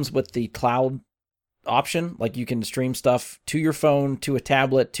Ultimate comes with the cloud option. Like you can stream stuff to your phone, to a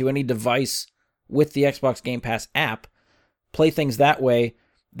tablet, to any device with the Xbox Game Pass app, play things that way.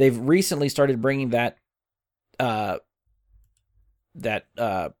 They've recently started bringing that the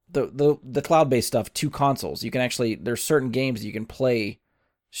cloud-based stuff to consoles. You can actually, there's certain games you can play,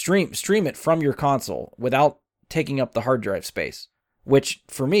 stream it from your console without taking up the hard drive space, which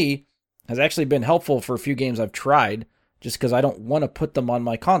for me has actually been helpful for a few games I've tried, just because I don't want to put them on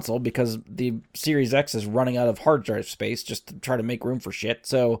my console because the Series X is running out of hard drive space just to try to make room for shit.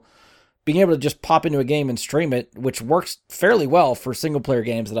 So being able to just pop into a game and stream it, which works fairly well for single player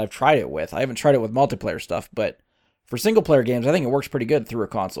games that I've tried it with. I haven't tried it with multiplayer stuff, but for single player games, I think it works pretty good through a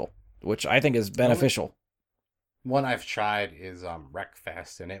console, which I think is beneficial. One I've tried is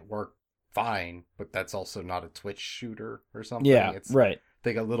Wreckfest, and it worked fine, but that's also not a Twitch shooter or something. Yeah, it's, right. I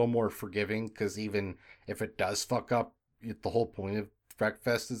think a little more forgiving, because even if it does fuck up, the whole point of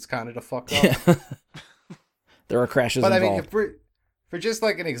Wreckfest is kind of to fuck up. Yeah. There are crashes involved. I mean, for just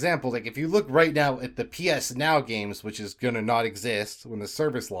like an example, like if you look right now at the PS Now games, which is going to not exist when the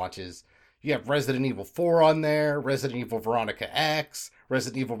service launches, you have Resident Evil 4 on there, Resident Evil Veronica X,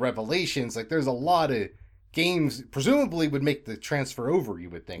 Resident Evil Revelations. Like there's a lot of games presumably would make the transfer over, you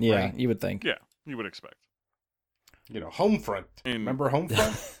would think, right? Yeah, you would think. Yeah, you would expect. Homefront. Remember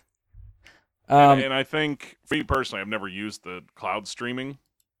Homefront? And I think, for me personally, I've never used the cloud streaming,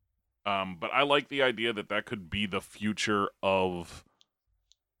 but I like the idea that that could be the future of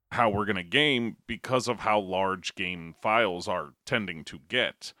how we're going to game because of how large game files are tending to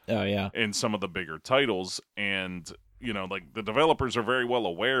get Oh yeah. in some of the bigger titles. And, like the developers are very well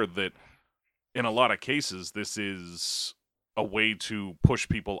aware that in a lot of cases, this is a way to push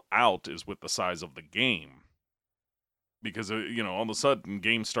people out is with the size of the game. Because, all of a sudden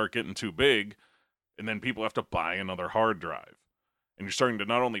games start getting too big and then people have to buy another hard drive. And you're starting to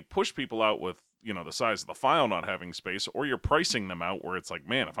not only push people out with, the size of the file not having space, or you're pricing them out where it's like,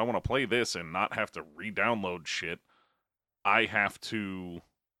 man, if I want to play this and not have to re-download shit, I have to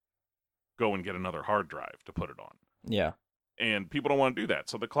go and get another hard drive to put it on. Yeah. And people don't want to do that.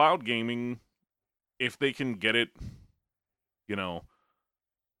 So the cloud gaming, if they can get it,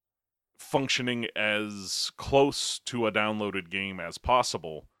 functioning as close to a downloaded game as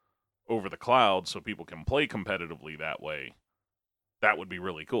possible over the cloud so people can play competitively that way, that would be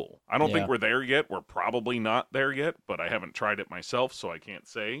really cool. I don't think we're there yet. We're probably not there yet, but I haven't tried it myself, so I can't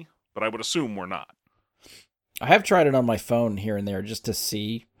say. But I would assume we're not. I have tried it on my phone here and there just to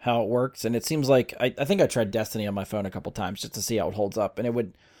see how it works, and it seems like I think I tried Destiny on my phone a couple times just to see how it holds up, and it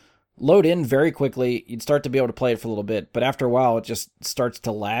would load in very quickly. You'd start to be able to play it for a little bit, but after a while it just starts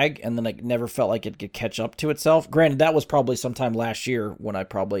to lag, and then it never felt like it could catch up to itself. Granted, that was probably sometime last year when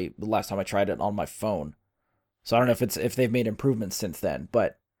the last time I tried it on my phone. So I don't know if they've made improvements since then,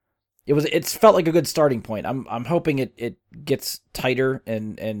 but it's felt like a good starting point. I'm hoping it gets tighter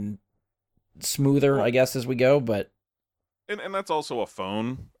and smoother, I guess, as we go, but and that's also a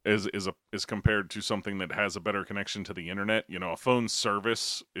phone is compared to something that has a better connection to the internet. A phone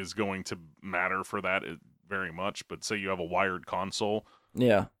service is going to matter for that very much, but say you have a wired console,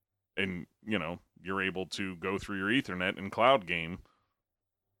 yeah, and you're able to go through your Ethernet and cloud game.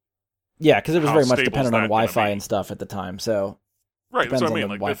 Yeah, because it was How very much stable's dependent on that Wi-Fi gonna be? and stuff at the time. So Right, that's depends what I on mean. the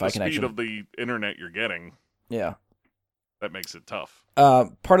Like Wi-Fi the speed connection. of the internet you're getting, yeah. that makes it tough.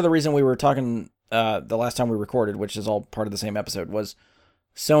 Part of the reason we were talking the last time we recorded, which is all part of the same episode, was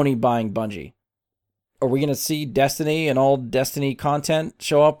Sony buying Bungie. Are we going to see Destiny and all Destiny content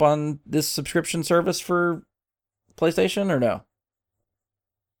show up on this subscription service for PlayStation or no?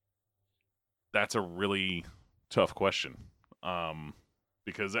 That's a really tough question.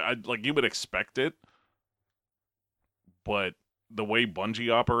 Because you would expect it, but the way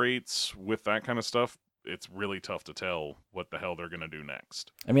Bungie operates with that kind of stuff, it's really tough to tell what the hell they're going to do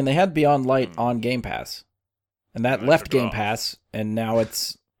next. I mean, they had Beyond Light on Game Pass, and that And they left took it Game off. Pass, and now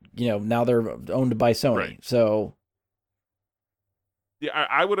it's, now they're owned by Sony. Right. So, Yeah,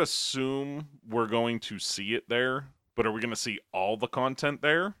 I would assume we're going to see it there, but are we going to see all the content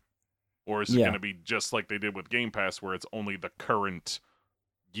there? Or is it Yeah. going to be just like they did with Game Pass, where it's only the current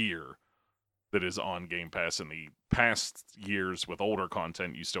year that is on Game Pass, and the past years with older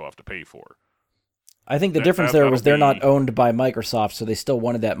content you still have to pay for? I think the That- difference that- there was they're that'll not be- owned by Microsoft, so they still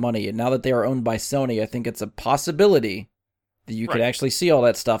wanted that money. And now that they are owned by Sony, I think it's a possibility that you could Right. actually see all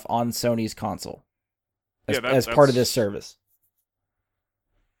that stuff on Sony's console as, Yeah, as part of this that's- service.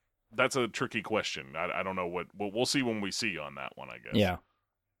 That's a tricky question. I don't know what we'll see when we see on that one, I guess. Yeah.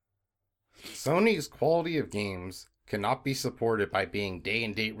 Sony's quality of games cannot be supported by being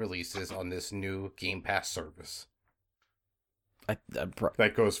day-and-date releases on this new Game Pass service.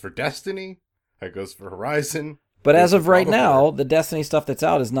 That goes for Destiny, that goes for Horizon. But Goes as of for right God of now, War. the Destiny stuff that's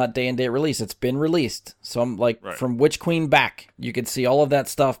out is not day and date release. It's been released. So I'm like, Right. from Witch Queen back, you could see all of that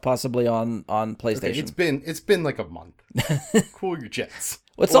stuff possibly on Okay, PlayStation. it's been like a month. Cool your jets.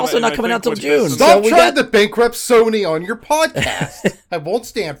 Well, it's Well, also and not I coming think out till with June. this- So Stop we trying got to bankrupt Sony on your podcast. I won't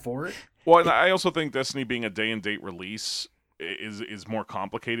stand for it. Well, and I also think Destiny being a day and date release is more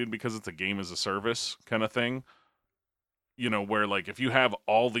complicated because it's a game as a service kind of thing. Where like if you have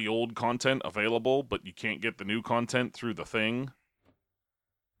all the old content available, but you can't get the new content through the thing,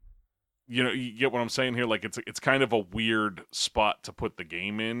 you get what I'm saying here. Like it's kind of a weird spot to put the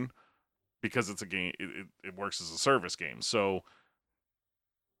game in because it's a game. It works as a service game, so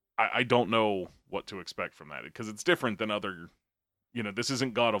I don't know what to expect from that because it's different than other. This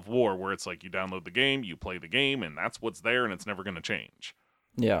isn't God of War where it's like you download the game, you play the game, and that's what's there, and it's never going to change.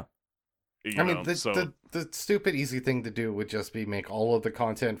 yeah. I mean, the stupid easy thing to do would just be make all of the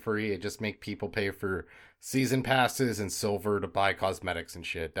content free and just make people pay for season passes and silver to buy cosmetics and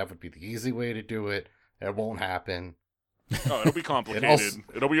shit. That would be the easy way to do it. It won't happen. it'll be complicated. also-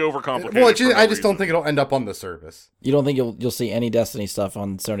 It'll be overcomplicated. Well, for no I just don't reason. think it'll end up on the service. You don't think you'll see any Destiny stuff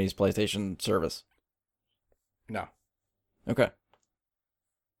on Sony's PlayStation service? No. Okay.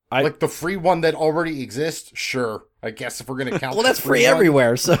 Like the free one that already exists, sure. I guess if we're gonna count. Well, that's the free one.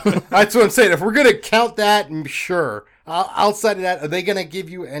 everywhere. So That's what I'm saying. If we're gonna count that, sure. Outside of that, are they gonna give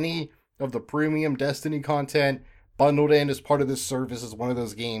you any of the premium Destiny content bundled in as part of this service as one of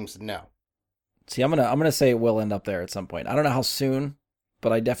those games? No. see, I'm gonna say it will end up there at some point. I don't know how soon,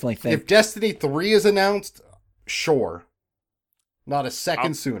 but I definitely think If Destiny 3 is announced, sure. Not a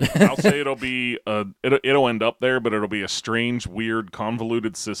second sooner. I'll say it'll end up there, but it'll be a strange, weird,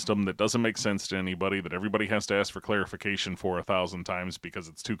 convoluted system that doesn't make sense to anybody, that everybody has to ask for clarification for 1,000 times because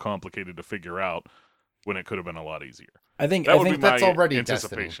it's too complicated to figure out when it could have been a lot easier. I think That would be that's my already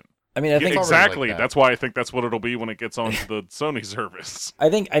anticipation. I mean, I think Yeah, it's already exactly. like that. That's why I think that's what it'll be when it gets onto the Sony service. I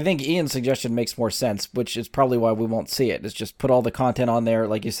think Ian's suggestion makes more sense, which is probably why we won't see it. It's just put all the content on there,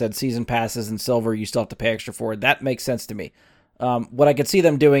 like you said, season passes and silver. You still have to pay extra for it. That makes sense to me. What I could see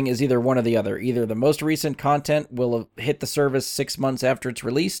them doing is either one or the other. Either the most recent content will hit the service 6 months after it's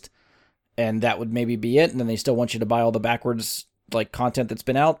released, and that would maybe be it, and then they still want you to buy all the backwards like content that's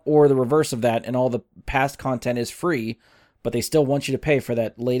been out, or the reverse of that, and all the past content is free, but they still want you to pay for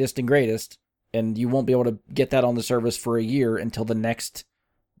that latest and greatest, and you won't be able to get that on the service for a year until the next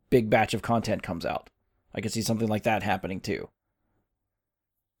big batch of content comes out. I could see something like that happening too.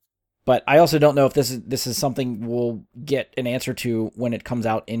 But I also don't know if this is something we'll get an answer to when it comes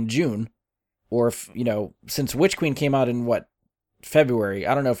out in June, or if, since Witch Queen came out in February,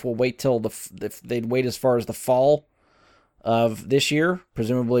 I don't know if we'll wait till if they'd wait as far as the fall of this year,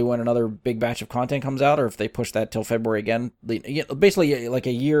 presumably when another big batch of content comes out, or if they push that till February again. Basically, like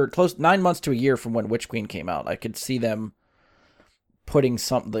a year, 9 months to a year from when Witch Queen came out. I could see them putting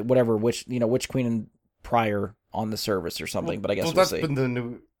something, whatever, Witch Queen and prior on the service or something. But I guess we'll see. That's been the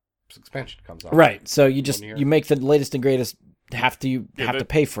new expansion comes out. Right. So you just 1 year. you make the latest and greatest have to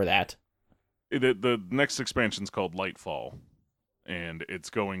pay for that. The next expansion's called Lightfall, and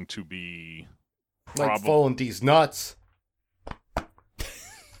it's going to be Lightfall and these nuts.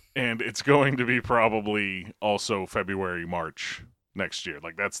 And it's going to be probably also February, March next year.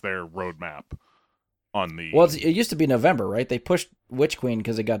 Like, that's their roadmap on the... Well, it used to be November, right? They pushed Witch Queen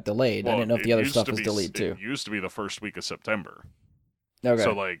because it got delayed. I didn't know if the other stuff was delayed, too. It used to be the first week of September. Okay.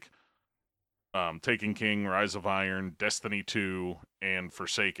 So, like, Taken King, Rise of Iron, Destiny 2, and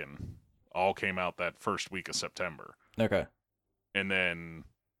Forsaken all came out that first week of September. Okay. And then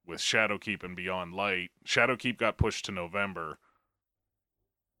with Shadowkeep and Beyond Light, Shadowkeep got pushed to November.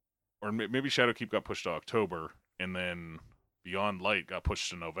 Or maybe Shadowkeep got pushed to October, and then Beyond Light got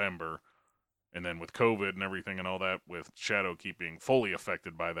pushed to November. And then with COVID and everything and all that, with Shadowkeep being fully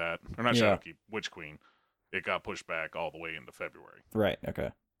affected by that, or not Yeah. Shadowkeep, Witch Queen, it got pushed back all the way into February. Right.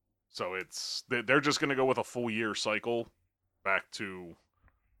 Okay. So they're just going to go with a full year cycle back to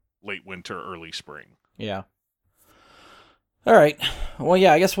late winter, early spring. Yeah. All right. Well,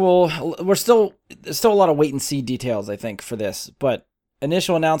 yeah. I guess there's still a lot of wait and see details, I think, for this, but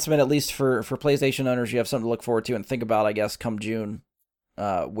initial announcement, at least for PlayStation owners, you have something to look forward to and think about, I guess, come June,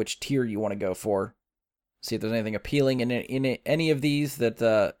 which tier you want to go for. See if there's anything appealing in any of these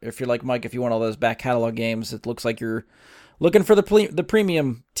that, if you're like Mike, if you want all those back catalog games, it looks like you're looking for the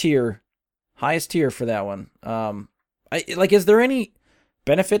premium tier, highest tier for that one. Is there any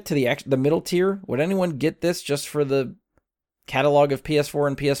benefit to the middle tier? Would anyone get this just for the catalog of PS4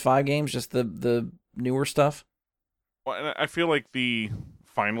 and PS5 games, just the newer stuff? Well, and I feel like the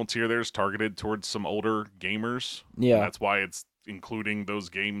final tier there is targeted towards some older gamers. Yeah. And that's why it's including those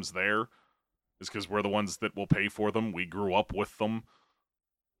games there, is because we're the ones that will pay for them. We grew up with them.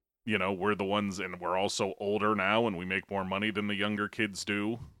 We're the ones, and we're also older now, and we make more money than the younger kids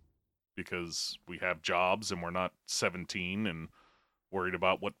do because we have jobs and we're not 17 and worried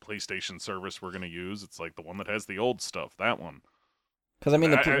about what PlayStation service we're going to use. It's like the one that has the old stuff, that one. Because I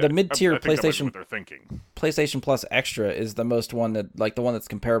mean, the mid-tier I think that might be PlayStation what they're thinking. PlayStation Plus Extra is the most one that, like, the one that's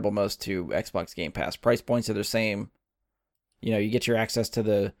comparable most to Xbox Game Pass. Price points are the same. You get your access to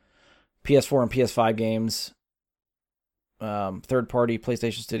the PS4 and PS5 games, third-party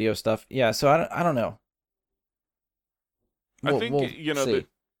PlayStation Studio stuff. Yeah, so I don't know. I think see.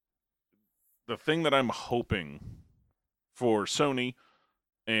 the thing that I'm hoping for Sony,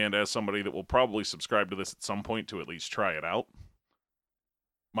 and as somebody that will probably subscribe to this at some point to at least try it out,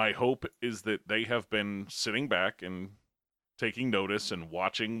 my hope is that they have been sitting back and taking notice and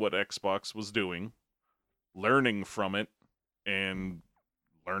watching what Xbox was doing, learning from it, and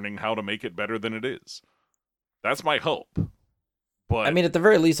learning how to make it better than it is. That's my hope. But I mean, at the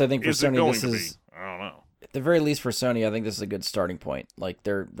very least, I think for is it Sony, going this to is... be? I don't know. At the very least for Sony, I think this is a good starting point. Like,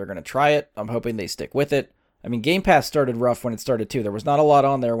 they're going to try it. I'm hoping they stick with it. I mean, Game Pass started rough when it started, too. There was not a lot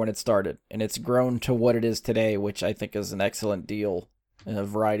on there when it started, and it's grown to what it is today, which I think is an excellent deal in a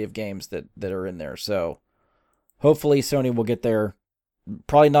variety of games that are in there. So hopefully Sony will get there.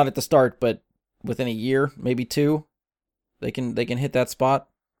 Probably not at the start, but within a year, maybe 2, they can hit that spot.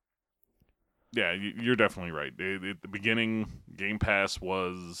 Yeah, you're definitely right. At the beginning, Game Pass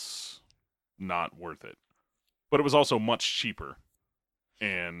was not worth it, but it was also much cheaper.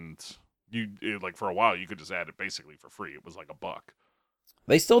 And like for a while, you could just add it basically for free. It was like $1.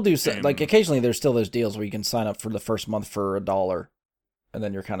 They still do like occasionally. There's still those deals where you can sign up for the first month for $1, and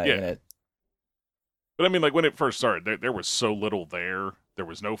then you're kind of in it. But I mean, like when it first started, there was so little there. There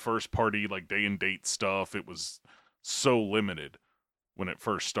was no first party like day and date stuff. It was so limited when it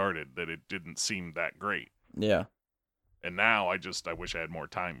first started that it didn't seem that great. Yeah. And now I wish I had more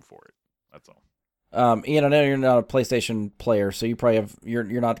time for it. That's all. Ian, I know you're not a PlayStation player, so you probably you're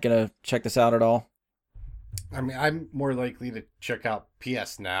not gonna check this out at all. I mean, I'm more likely to check out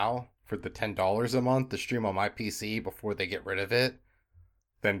PS Now for the $10 a month to stream on my PC before they get rid of it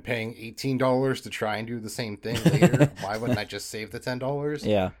than paying $18 to try and do the same thing later. Why wouldn't I just save the $10?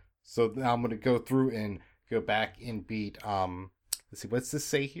 Yeah. So now I'm gonna go through and go back and beat let's see, what's this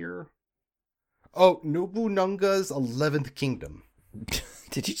say here? Oh, Nobunaga's 11th Kingdom.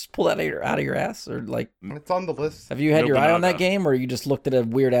 Did you just pull that out of your ass, or like it's on the list? Have you had your eye on that game, or you just looked at a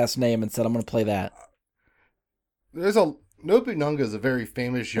weird ass name and said, "I'm going to play that"? Nobunaga is a very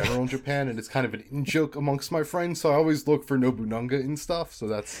famous general in Japan, and it's kind of an in-joke amongst my friends. So I always look for Nobunaga and stuff. So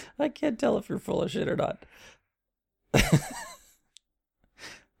that's I can't tell if you're full of shit or not.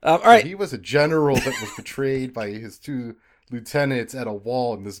 All right, he was a general that was betrayed by his 2 lieutenants at a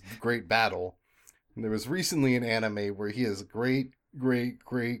wall in this great battle. And there was recently an anime where he is great. You're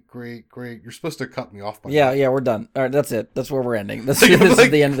supposed to cut me off. Yeah, we're done. All right, that's it. That's where we're ending. This is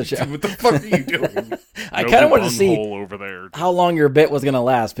the end of the show. What the fuck are you doing? I kind of wanted to see over there. how long your bit was going to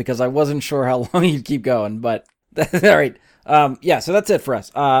last because I wasn't sure how long you'd keep going. But all right, yeah. So that's it for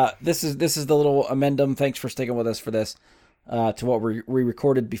us. This is the little amendum. Thanks for sticking with us for this. To what we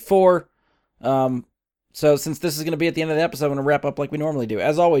recorded before. So since this is going to be at the end of the episode, I'm going to wrap up like we normally do.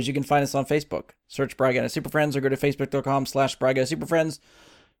 As always, you can find us on Facebook. Search Bry Guy Super Friends or go to facebook.com/Bry Guy Super Friends.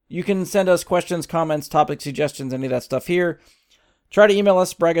 You can send us questions, comments, topic suggestions, any of that stuff here. Try to email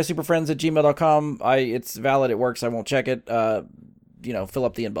us, bryguysuperfriends@gmail.com. It's valid. It works. I won't check it. Fill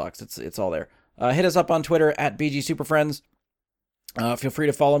up the inbox. It's all there. Hit us up on Twitter @BGSuperFriends. Feel free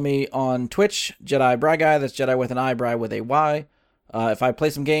to follow me on Twitch, Jedi Bry Guy. That's Jedi with an I, Bry with a Y. If I play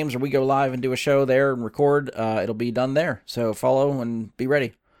some games or we go live and do a show there and record, it'll be done there. So follow and be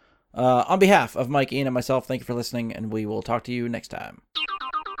ready. On behalf of Mike, Ian, and myself, thank you for listening, and we will talk to you next time.